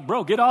 I'm like,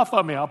 bro, get off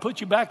of me. I'll put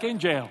you back in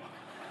jail.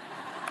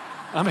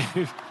 I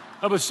mean,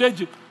 I was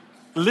said,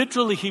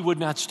 literally, he would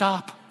not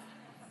stop.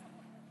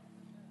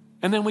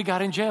 And then we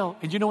got in jail.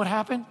 And you know what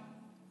happened?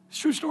 It's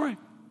true story.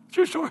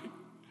 True story.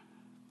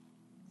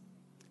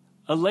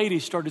 A lady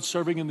started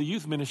serving in the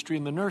youth ministry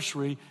in the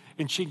nursery,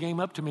 and she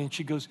came up to me and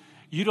she goes,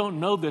 you don't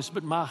know this,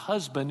 but my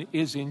husband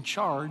is in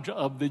charge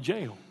of the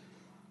jail.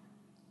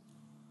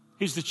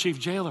 He's the chief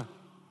jailer.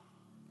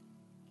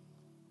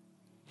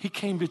 He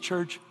came to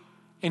church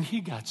and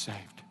he got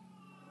saved.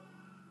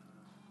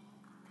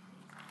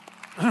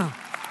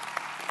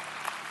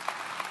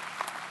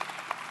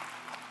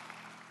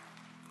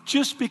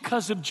 Just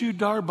because of Jude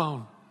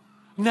Darbone.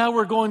 Now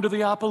we're going to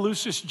the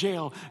Opelousas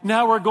jail.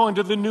 Now we're going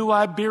to the New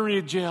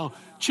Iberia jail.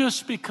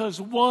 Just because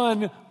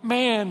one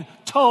man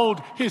told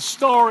his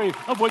story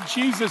of what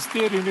Jesus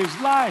did in his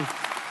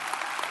life.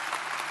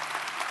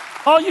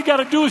 All you got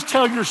to do is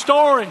tell your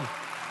story.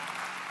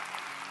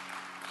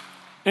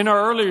 In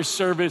our earlier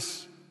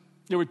service,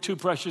 there were two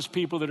precious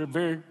people that are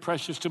very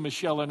precious to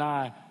Michelle and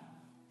I.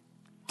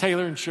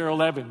 Taylor and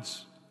Cheryl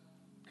Evans.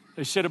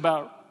 They sit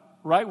about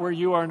right where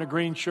you are in a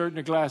green shirt and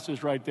the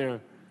glasses right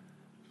there.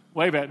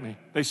 Wave at me.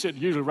 They sit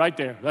usually right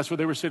there. That's where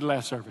they were sitting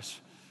last service.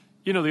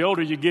 The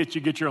older you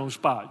get your own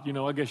spot.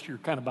 I guess you're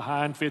kind of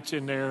behind, fits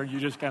in there. You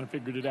just kind of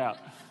figured it out.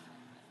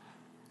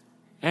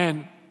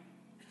 And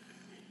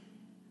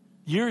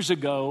years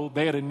ago,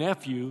 they had a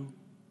nephew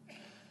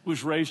who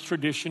was raised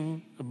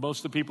tradition of most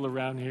of the people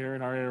around here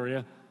in our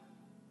area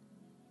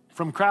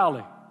from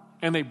Crowley.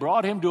 And they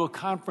brought him to a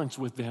conference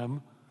with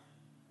them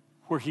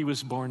where he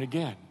was born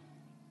again.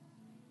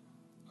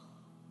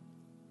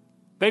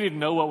 They didn't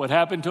know what would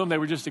happen to him. They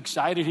were just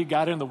excited. He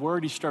got in the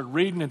Word. He started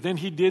reading, and then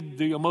he did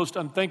the most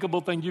unthinkable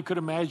thing you could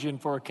imagine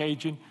for a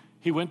Cajun.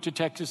 He went to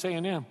Texas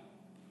A&M.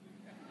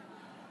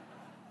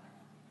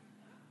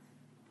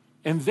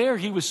 And there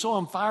he was so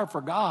on fire for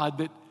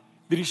God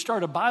that he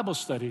started a Bible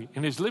study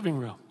in his living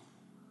room.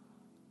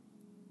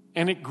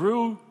 And it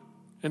grew,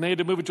 and they had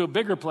to move it to a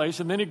bigger place,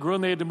 and then it grew,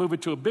 and they had to move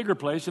it to a bigger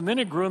place, and then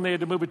it grew, and they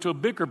had to move it to a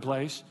bigger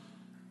place.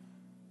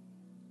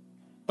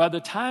 By the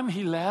time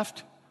he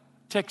left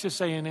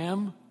Texas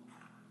A&M,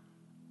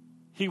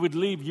 he would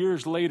leave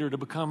years later to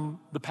become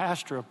the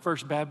pastor of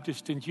First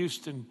Baptist in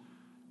Houston.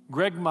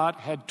 Greg Mott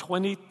had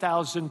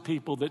 20,000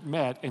 people that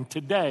met, and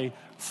today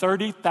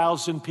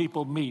 30,000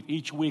 people meet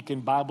each week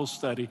in Bible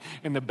study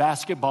in the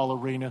basketball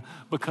arena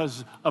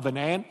because of an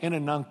aunt and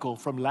an uncle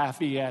from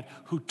Lafayette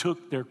who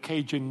took their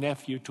Cajun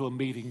nephew to a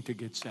meeting to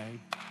get saved.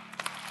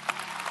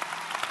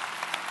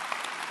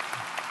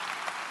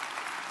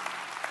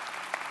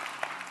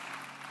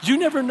 You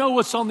never know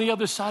what's on the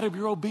other side of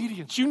your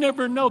obedience. You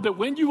never know that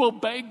when you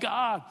obey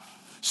God,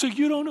 so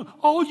you don't know.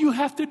 All you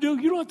have to do,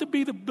 you don't have to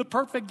be the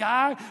perfect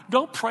guy.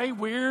 Don't pray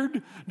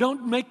weird.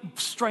 Don't make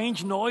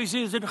strange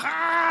noises and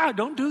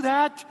don't do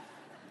that.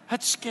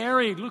 That's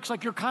scary. It looks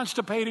like you're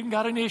constipated and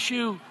got an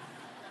issue.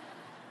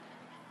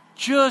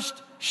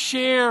 Just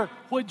share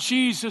what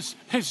Jesus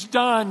has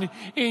done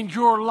in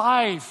your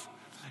life.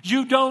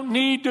 You don't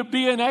need to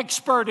be an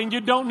expert and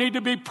you don't need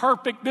to be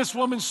perfect. This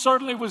woman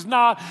certainly was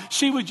not.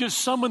 She was just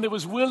someone that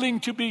was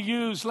willing to be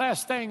used.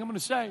 Last thing I'm going to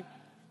say.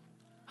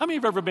 How many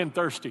have ever been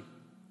thirsty?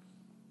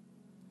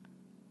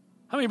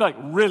 How many like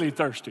really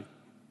thirsty?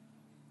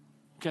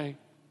 Okay.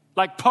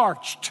 Like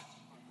parched.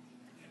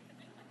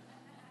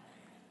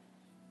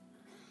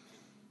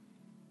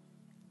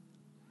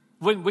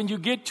 When you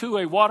get to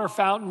a water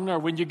fountain or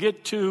when you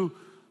get to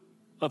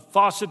a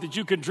faucet that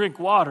you can drink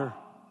water,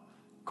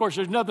 of course,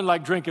 there's nothing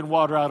like drinking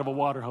water out of a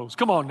water hose.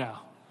 Come on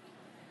now.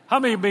 How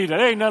many of you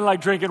that? Ain't nothing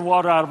like drinking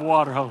water out of a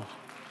water hose.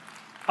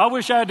 I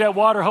wish I had that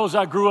water hose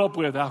I grew up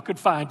with. I could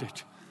find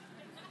it.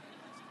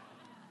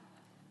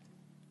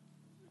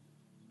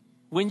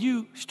 When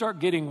you start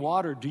getting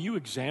water, do you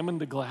examine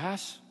the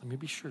glass? Let me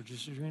be sure.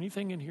 Is there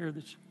anything in here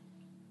that's...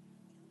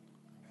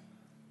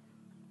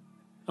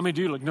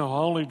 do you look? No, I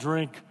only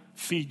drink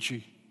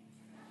Fiji.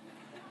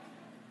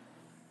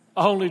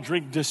 I only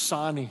drink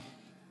Dasani.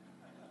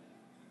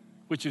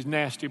 Which is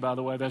nasty, by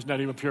the way. That's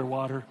not even pure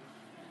water.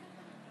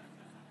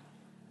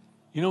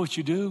 You know what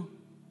you do?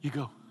 You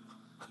go,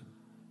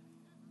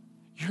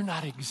 you're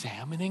not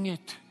examining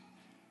it.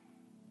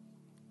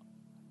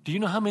 Do you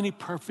know how many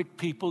perfect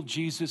people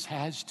Jesus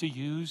has to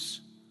use?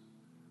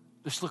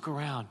 Let's look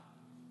around.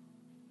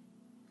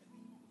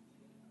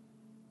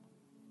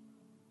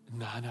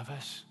 None of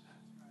us.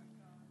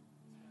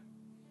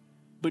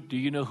 But do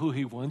you know who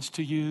he wants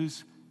to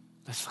use?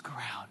 Let's look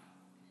around.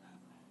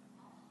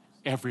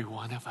 Every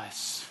one of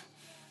us.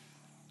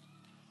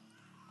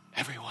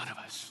 Every one of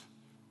us.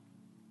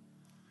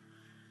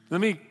 Let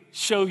me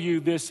show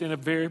you this in a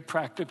very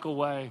practical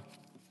way.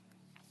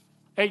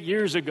 8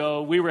 years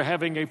ago, we were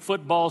having a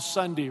football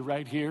Sunday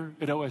right here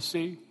at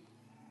OSC.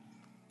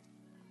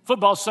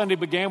 Football Sunday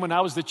began when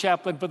I was the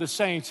chaplain for the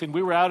Saints, and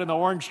we were out in the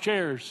orange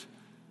chairs.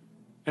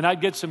 And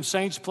I'd get some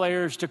Saints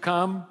players to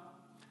come.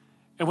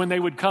 And when they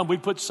would come,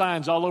 we'd put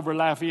signs all over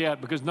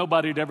Lafayette because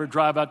nobody would ever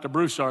drive out to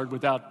Broussard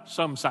without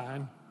some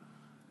sign.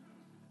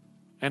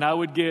 And I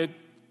would get,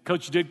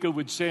 Coach Ditka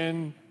would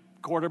send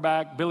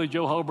quarterback Billy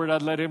Joe Hobart.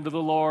 I'd let him to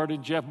the Lord,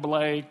 and Jeff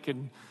Blake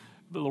and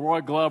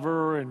Leroy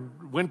Glover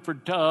and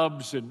Winford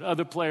Tubbs and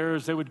other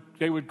players. They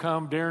would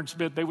come. Darren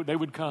Smith, they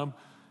would come.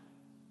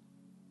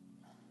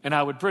 And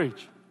I would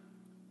preach.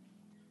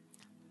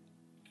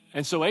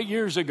 And so 8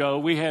 years ago,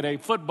 we had a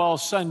football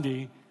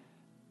Sunday,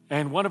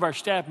 and one of our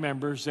staff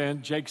members,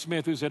 and Jake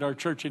Smith, who's at our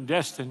church in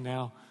Destin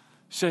now,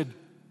 said,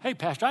 "Hey,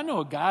 Pastor, I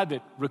know a guy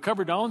that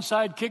recovered the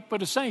onside kick for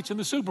the Saints in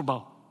the Super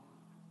Bowl."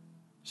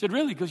 I said,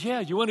 "Really?" He goes, "Yeah,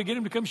 you want to get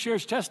him to come share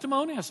his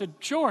testimony?" I said,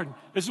 "Sure." And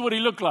this is what he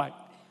looked like.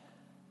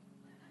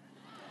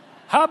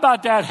 How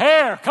about that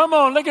hair? Come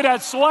on, look at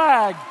that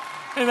swag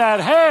and that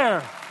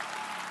hair.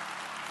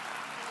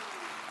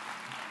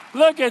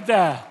 Look at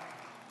that.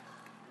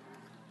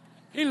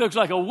 He looks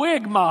like a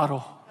wig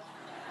model.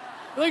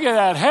 Look at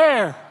that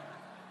hair.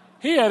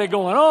 He had it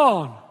going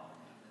on.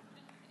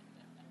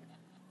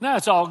 Now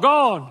it's all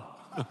gone.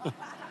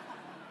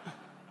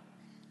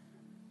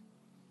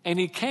 And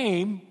he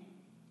came.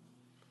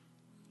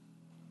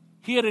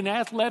 He had an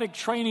athletic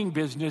training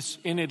business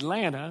in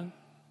Atlanta.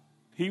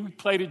 He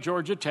played at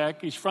Georgia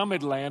Tech. He's from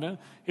Atlanta.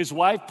 His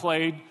wife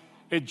played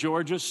at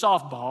Georgia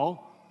softball.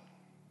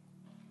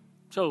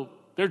 So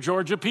they're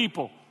Georgia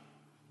people.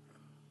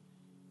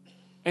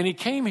 And he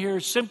came here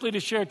simply to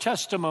share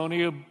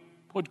testimony of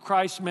what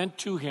Christ meant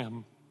to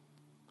him.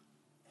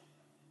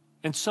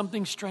 And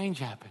something strange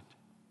happened.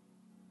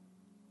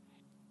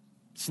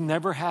 It's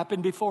never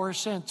happened before or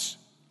since.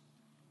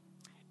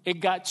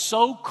 It got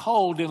so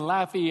cold in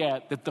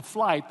Lafayette that the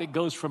flight that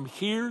goes from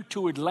here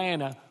to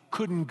Atlanta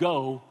couldn't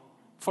go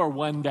for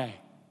one day.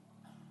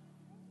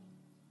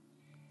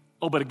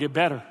 Oh, but it get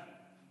better.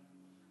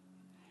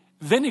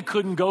 Then it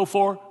couldn't go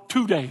for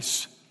 2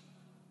 days.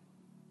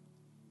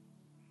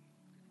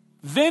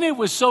 Then it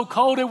was so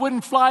cold it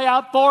wouldn't fly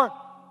out for.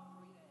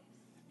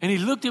 And he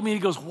looked at me and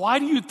he goes, "Why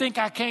do you think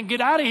I can't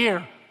get out of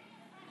here?"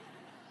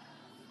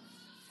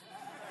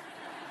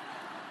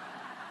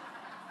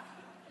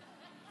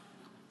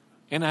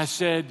 And I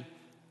said,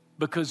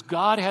 "Because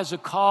God has a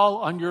call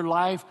on your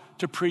life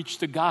to preach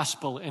the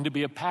gospel and to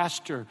be a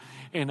pastor.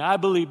 And I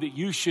believe that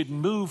you should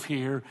move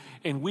here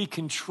and we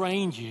can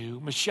train you."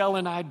 Michelle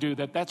and I do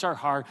that. That's our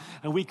heart.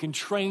 And we can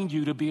train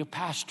you to be a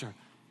pastor.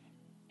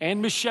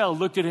 And Michelle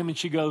looked at him and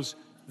she goes,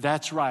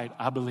 "That's right.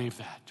 I believe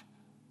that."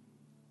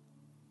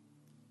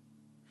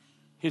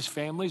 His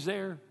family's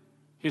there.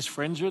 His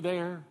friends are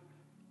there.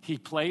 He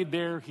played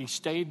there. He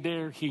stayed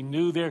there. He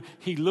knew there.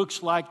 He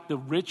looks like the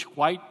rich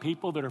white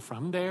people that are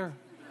from there.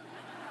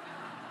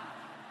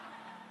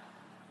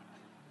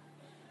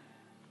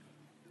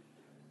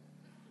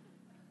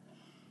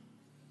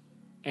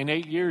 And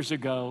 8 years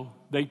ago,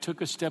 they took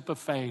a step of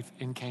faith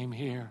and came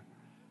here.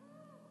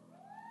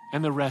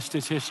 And the rest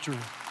is history.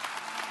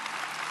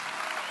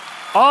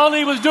 All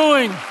he was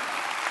doing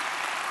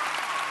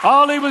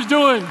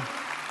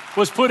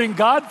was putting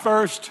God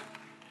first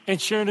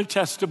and sharing a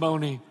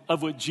testimony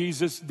of what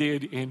Jesus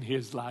did in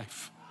his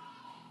life.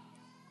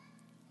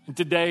 And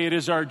today it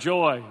is our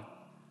joy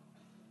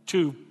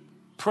to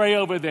pray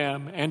over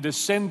them and to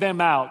send them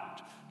out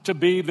to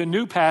be the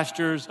new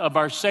pastors of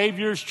our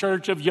Savior's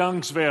Church of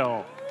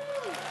Youngsville.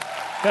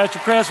 Pastor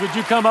Chris, would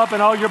you come up,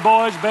 and all your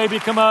boys, baby,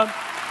 come up.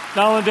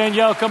 Nolan and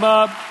Danielle, come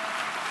up.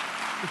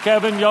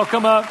 Kevin, y'all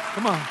come up.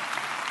 Come on.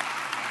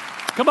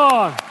 Come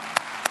on.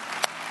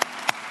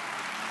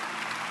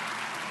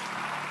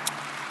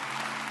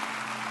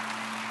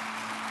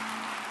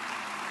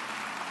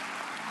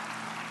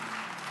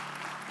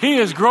 He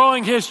is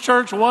growing his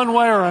church one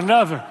way or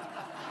another.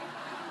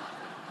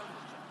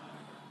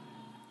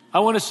 I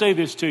want to say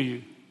this to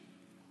you.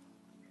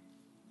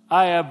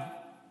 I have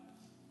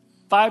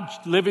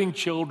 5 living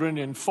children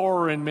and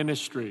 4 are in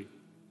ministry.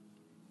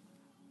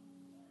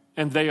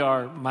 And they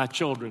are my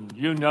children.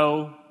 You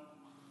know,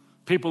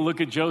 people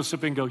look at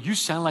Joseph and go, "You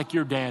sound like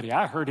your daddy."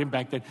 I heard him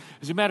back then.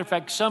 As a matter of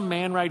fact, some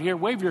man right here,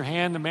 wave your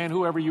hand, the man,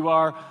 whoever you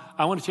are.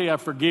 I want to tell you I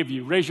forgive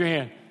you. Raise your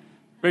hand.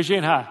 Raise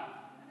your hand high.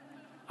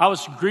 I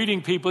was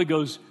greeting people. He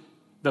goes,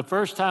 "The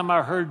first time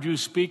I heard you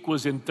speak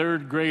was in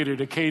 3rd grade at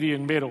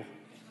Acadian Middle."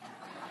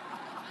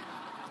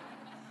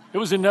 It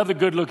was another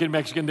good-looking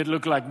Mexican that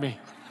looked like me.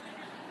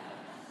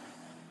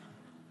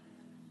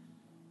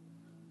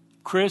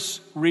 Chris,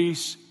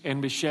 Reese,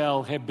 and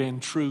Michelle have been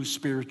true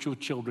spiritual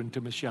children to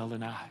Michelle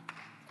and I.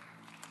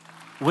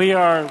 We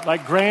are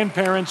like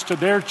grandparents to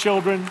their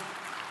children.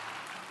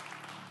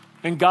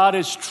 And God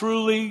has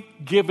truly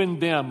given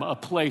them a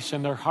place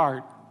in their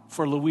heart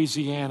for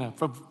Louisiana,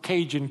 for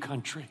Cajun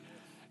country.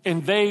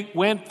 And they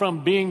went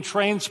from being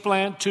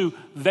transplant to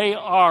they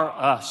are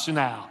us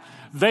now.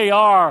 They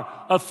are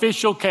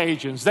official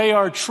Cajuns. They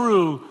are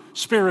true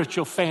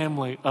spiritual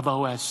family of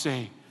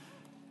OSC.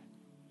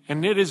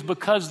 And it is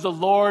because the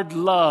Lord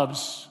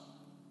loves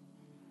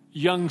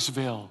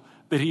Youngsville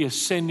that he is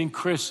sending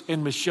Chris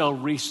and Michelle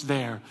Reese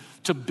there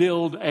to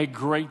build a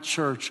great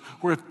church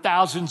where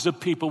thousands of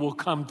people will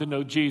come to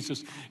know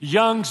Jesus.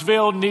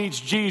 Youngsville needs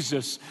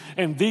Jesus,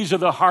 and these are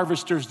the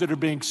harvesters that are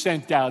being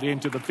sent out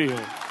into the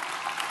field.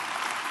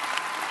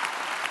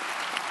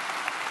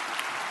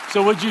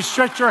 So would you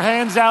stretch your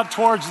hands out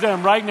towards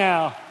them right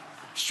now?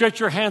 Stretch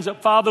your hands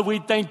up. Father, we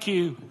thank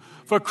you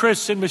for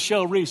Chris and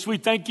Michelle Reese. We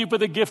thank you for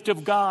the gift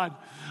of God.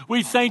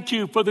 We thank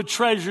you for the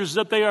treasures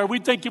that they are. We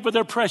thank you for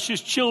their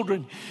precious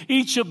children,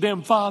 each of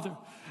them, Father,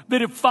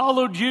 that have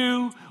followed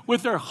you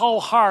with their whole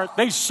heart.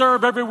 They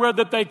serve everywhere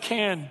that they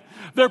can.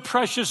 Their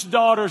precious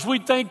daughters. We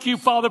thank you,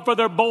 Father, for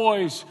their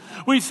boys.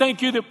 We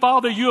thank you that,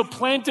 Father, you have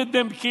planted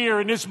them here,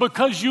 and it's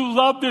because you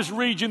love this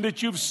region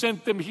that you've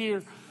sent them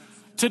here.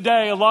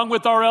 Today, along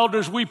with our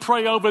elders, we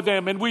pray over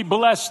them and we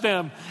bless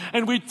them.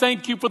 And we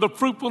thank you for the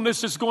fruitfulness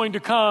that's going to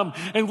come.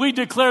 And we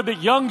declare that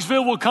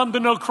Youngsville will come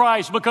to know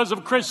Christ because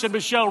of Chris and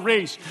Michelle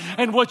Reese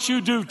and what you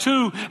do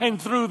to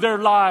and through their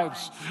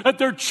lives. That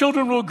their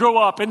children will grow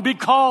up and be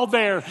called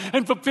there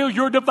and fulfill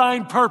your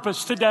divine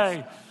purpose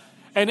today.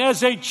 And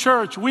as a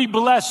church, we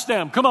bless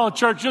them. Come on,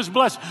 church, just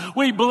bless.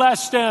 We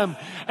bless them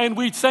and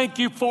we thank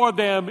you for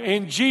them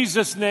in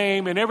Jesus'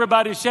 name. And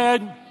everybody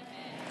said,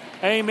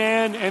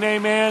 amen and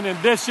amen. And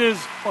this is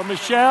for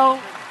Michelle.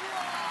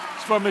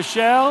 It's for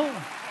Michelle.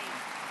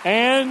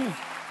 And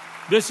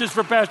this is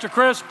for Pastor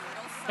Chris.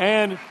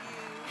 And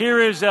here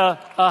is a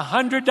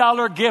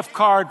 $100 gift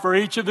card for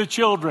each of the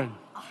children.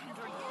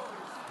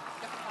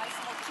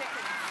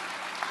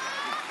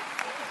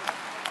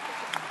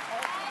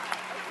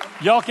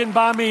 Y'all can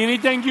buy me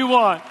anything you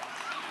want.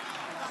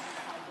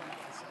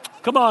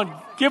 Come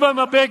on, give them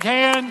a big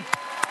hand.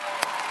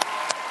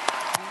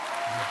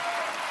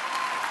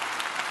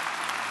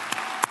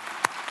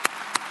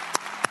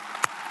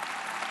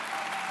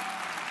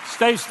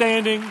 Stay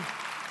standing.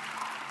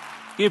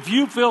 If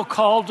you feel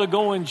called to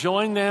go and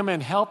join them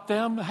and help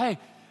them, hey,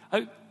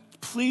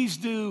 please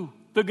do.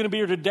 They're going to be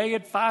here today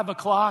at 5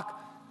 o'clock.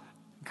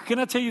 Can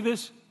I tell you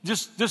this?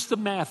 Just the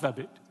math of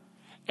it.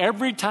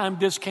 Every time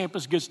this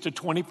campus gets to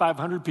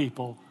 2,500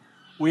 people,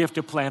 we have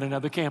to plant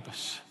another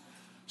campus.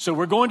 So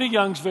we're going to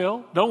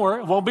Youngsville. Don't worry,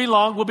 it won't be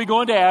long. We'll be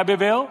going to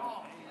Abbeville.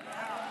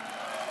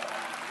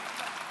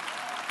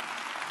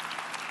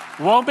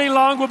 Won't be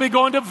long. We'll be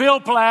going to Ville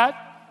Platte.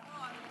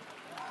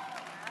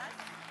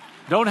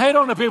 Don't hate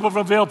on the people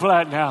from Ville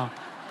Platte now.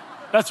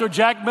 That's where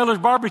Jack Miller's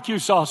barbecue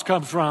sauce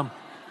comes from.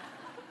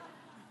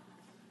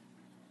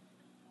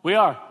 We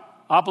are.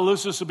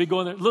 Opelousas will be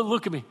going there.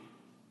 Look at me.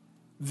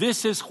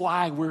 This is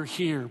why we're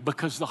here,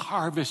 because the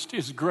harvest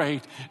is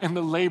great and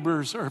the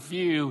laborers are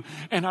few.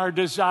 And our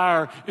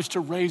desire is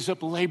to raise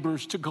up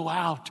laborers to go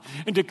out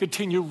and to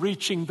continue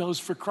reaching those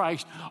for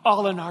Christ,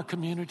 all in our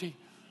community.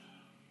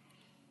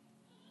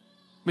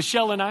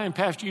 Michelle and I and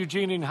Pastor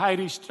Eugene and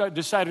Heidi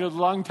decided a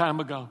long time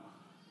ago,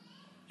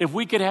 if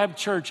we could have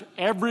church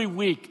every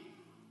week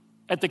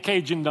at the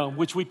Cajun Dome,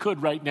 which we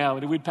could right now,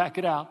 and we'd pack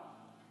it out,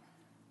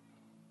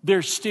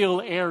 there's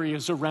still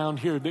areas around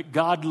here that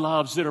God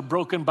loves that are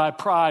broken by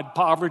pride,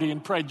 poverty,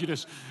 and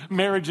prejudice,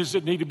 marriages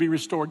that need to be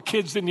restored,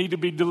 kids that need to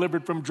be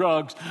delivered from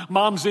drugs,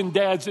 moms and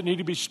dads that need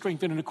to be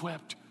strengthened and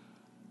equipped.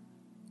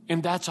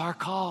 And that's our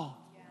call.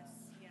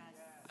 Yes.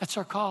 That's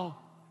our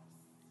call.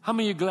 How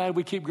many of you glad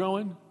we keep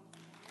growing?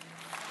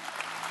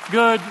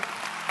 Good.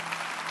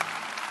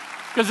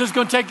 Because it's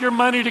going to take your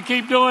money to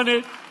keep doing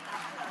it.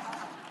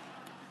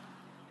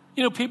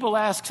 You know, people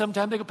ask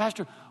sometimes, they go,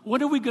 Pastor,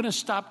 when are we going to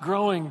stop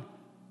growing?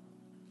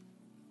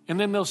 And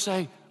then they'll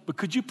say, but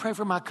could you pray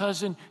for my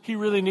cousin? He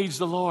really needs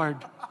the Lord.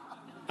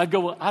 I'd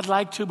go, well, I'd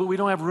like to, but we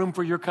don't have room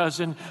for your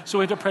cousin, so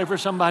we have to pray for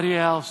somebody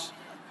else.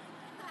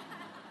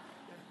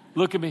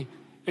 Look at me.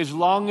 As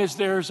long as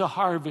there's a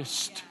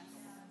harvest,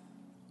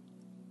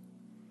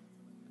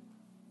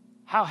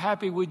 how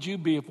happy would you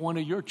be if one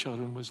of your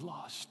children was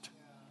lost?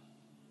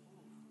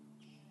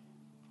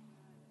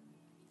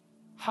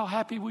 How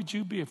happy would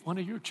you be if one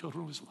of your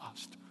children was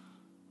lost?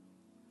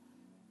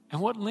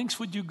 And what lengths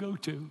would you go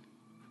to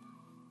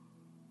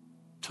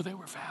till they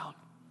were found?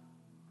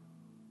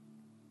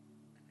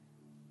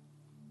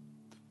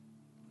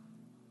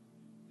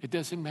 It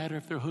doesn't matter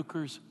if they're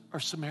hookers or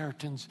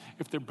Samaritans,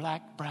 if they're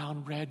black,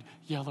 brown, red,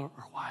 yellow,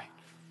 or white.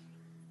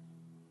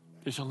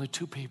 There's only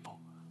two people,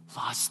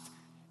 lost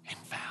and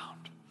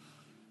found.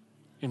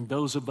 And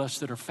those of us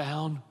that are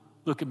found,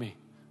 look at me.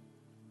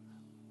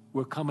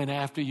 We're coming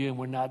after you and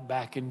we're not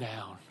backing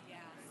down.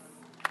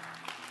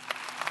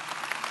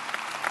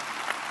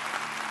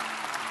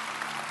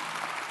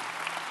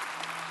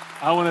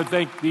 I want to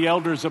thank the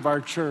elders of our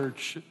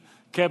church,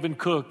 Kevin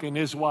Cook and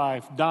his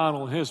wife,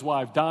 Donald and his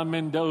wife, Don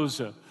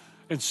Mendoza,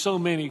 and so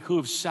many who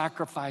have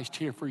sacrificed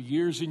here for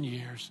years and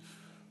years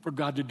for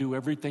God to do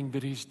everything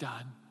that he's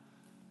done.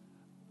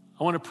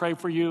 I want to pray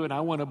for you and I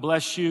want to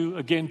bless you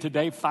again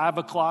today, 5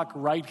 o'clock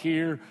right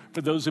here,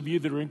 for those of you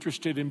that are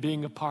interested in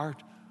being a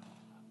part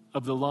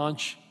of the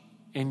launch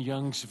in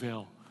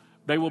Youngsville.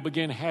 They will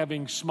begin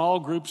having small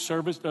group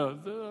service,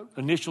 the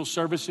initial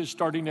services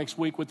starting next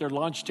week with their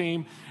launch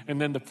team.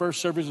 And then the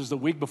first service is the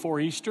week before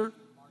Easter,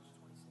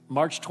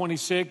 March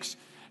 26th.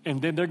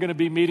 And then they're going to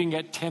be meeting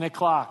at 10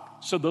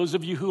 o'clock. So those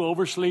of you who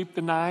oversleep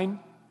the 9,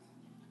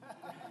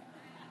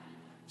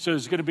 so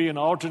it's going to be an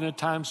alternate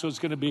time, so it's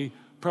going to be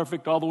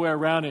perfect all the way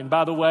around. And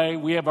by the way,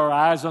 we have our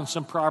eyes on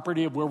some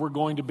property of where we're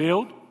going to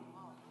build.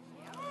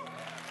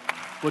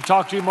 We'll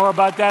talk to you more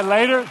about that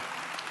later.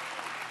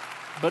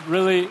 But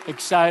really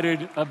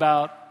excited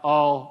about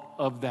all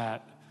of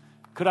that.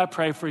 Could I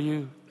pray for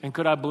you and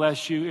could I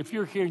bless you? If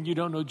you're here and you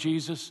don't know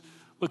Jesus,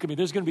 look at me.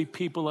 There's going to be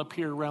people up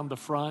here around the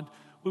front.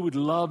 We would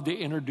love to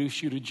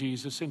introduce you to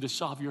Jesus and to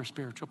solve your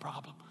spiritual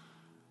problem.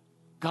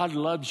 God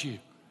loves you.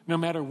 No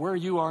matter where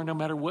you are, no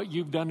matter what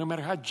you've done, no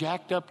matter how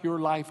jacked up your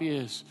life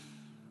is.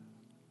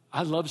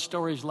 I love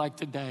stories like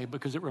today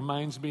because it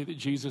reminds me that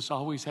Jesus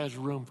always has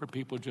room for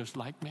people just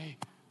like me.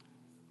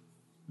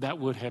 That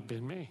would have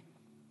been me.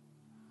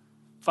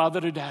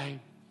 Father, today,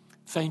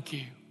 thank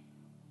you.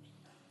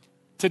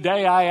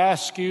 Today, I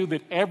ask you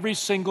that every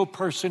single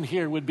person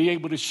here would be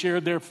able to share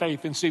their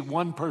faith and see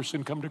one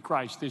person come to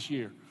Christ this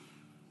year.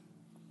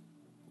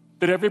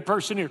 That every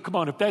person here, come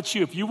on, if that's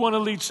you, if you want to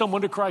lead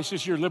someone to Christ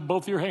this year, lift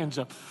both your hands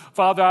up.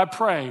 Father, I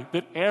pray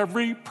that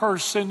every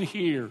person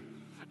here,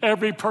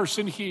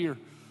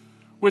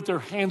 with their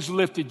hands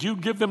lifted, you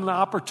give them the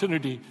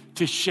opportunity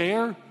to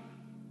share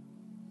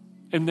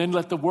and then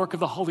let the work of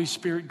the Holy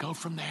Spirit go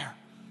from there.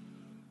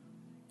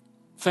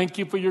 Thank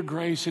you for your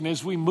grace. And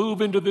as we move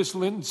into this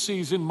Lenten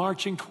season,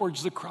 marching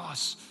towards the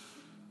cross,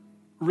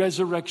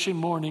 resurrection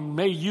morning,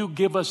 may you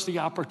give us the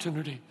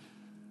opportunity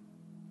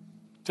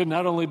to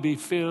not only be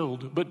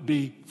filled, but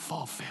be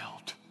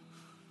fulfilled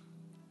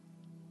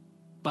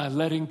by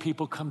letting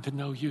people come to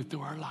know you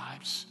through our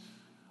lives.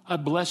 I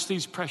bless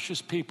these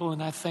precious people,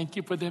 and I thank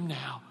you for them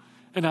now.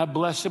 And I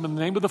bless them in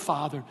the name of the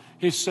Father,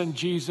 his Son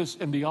Jesus,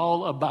 and the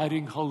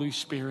all-abiding Holy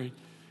Spirit.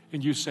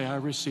 And you say, I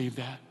receive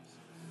that.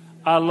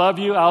 I love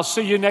you. I'll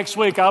see you next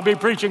week. I'll be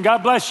preaching.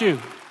 God bless you.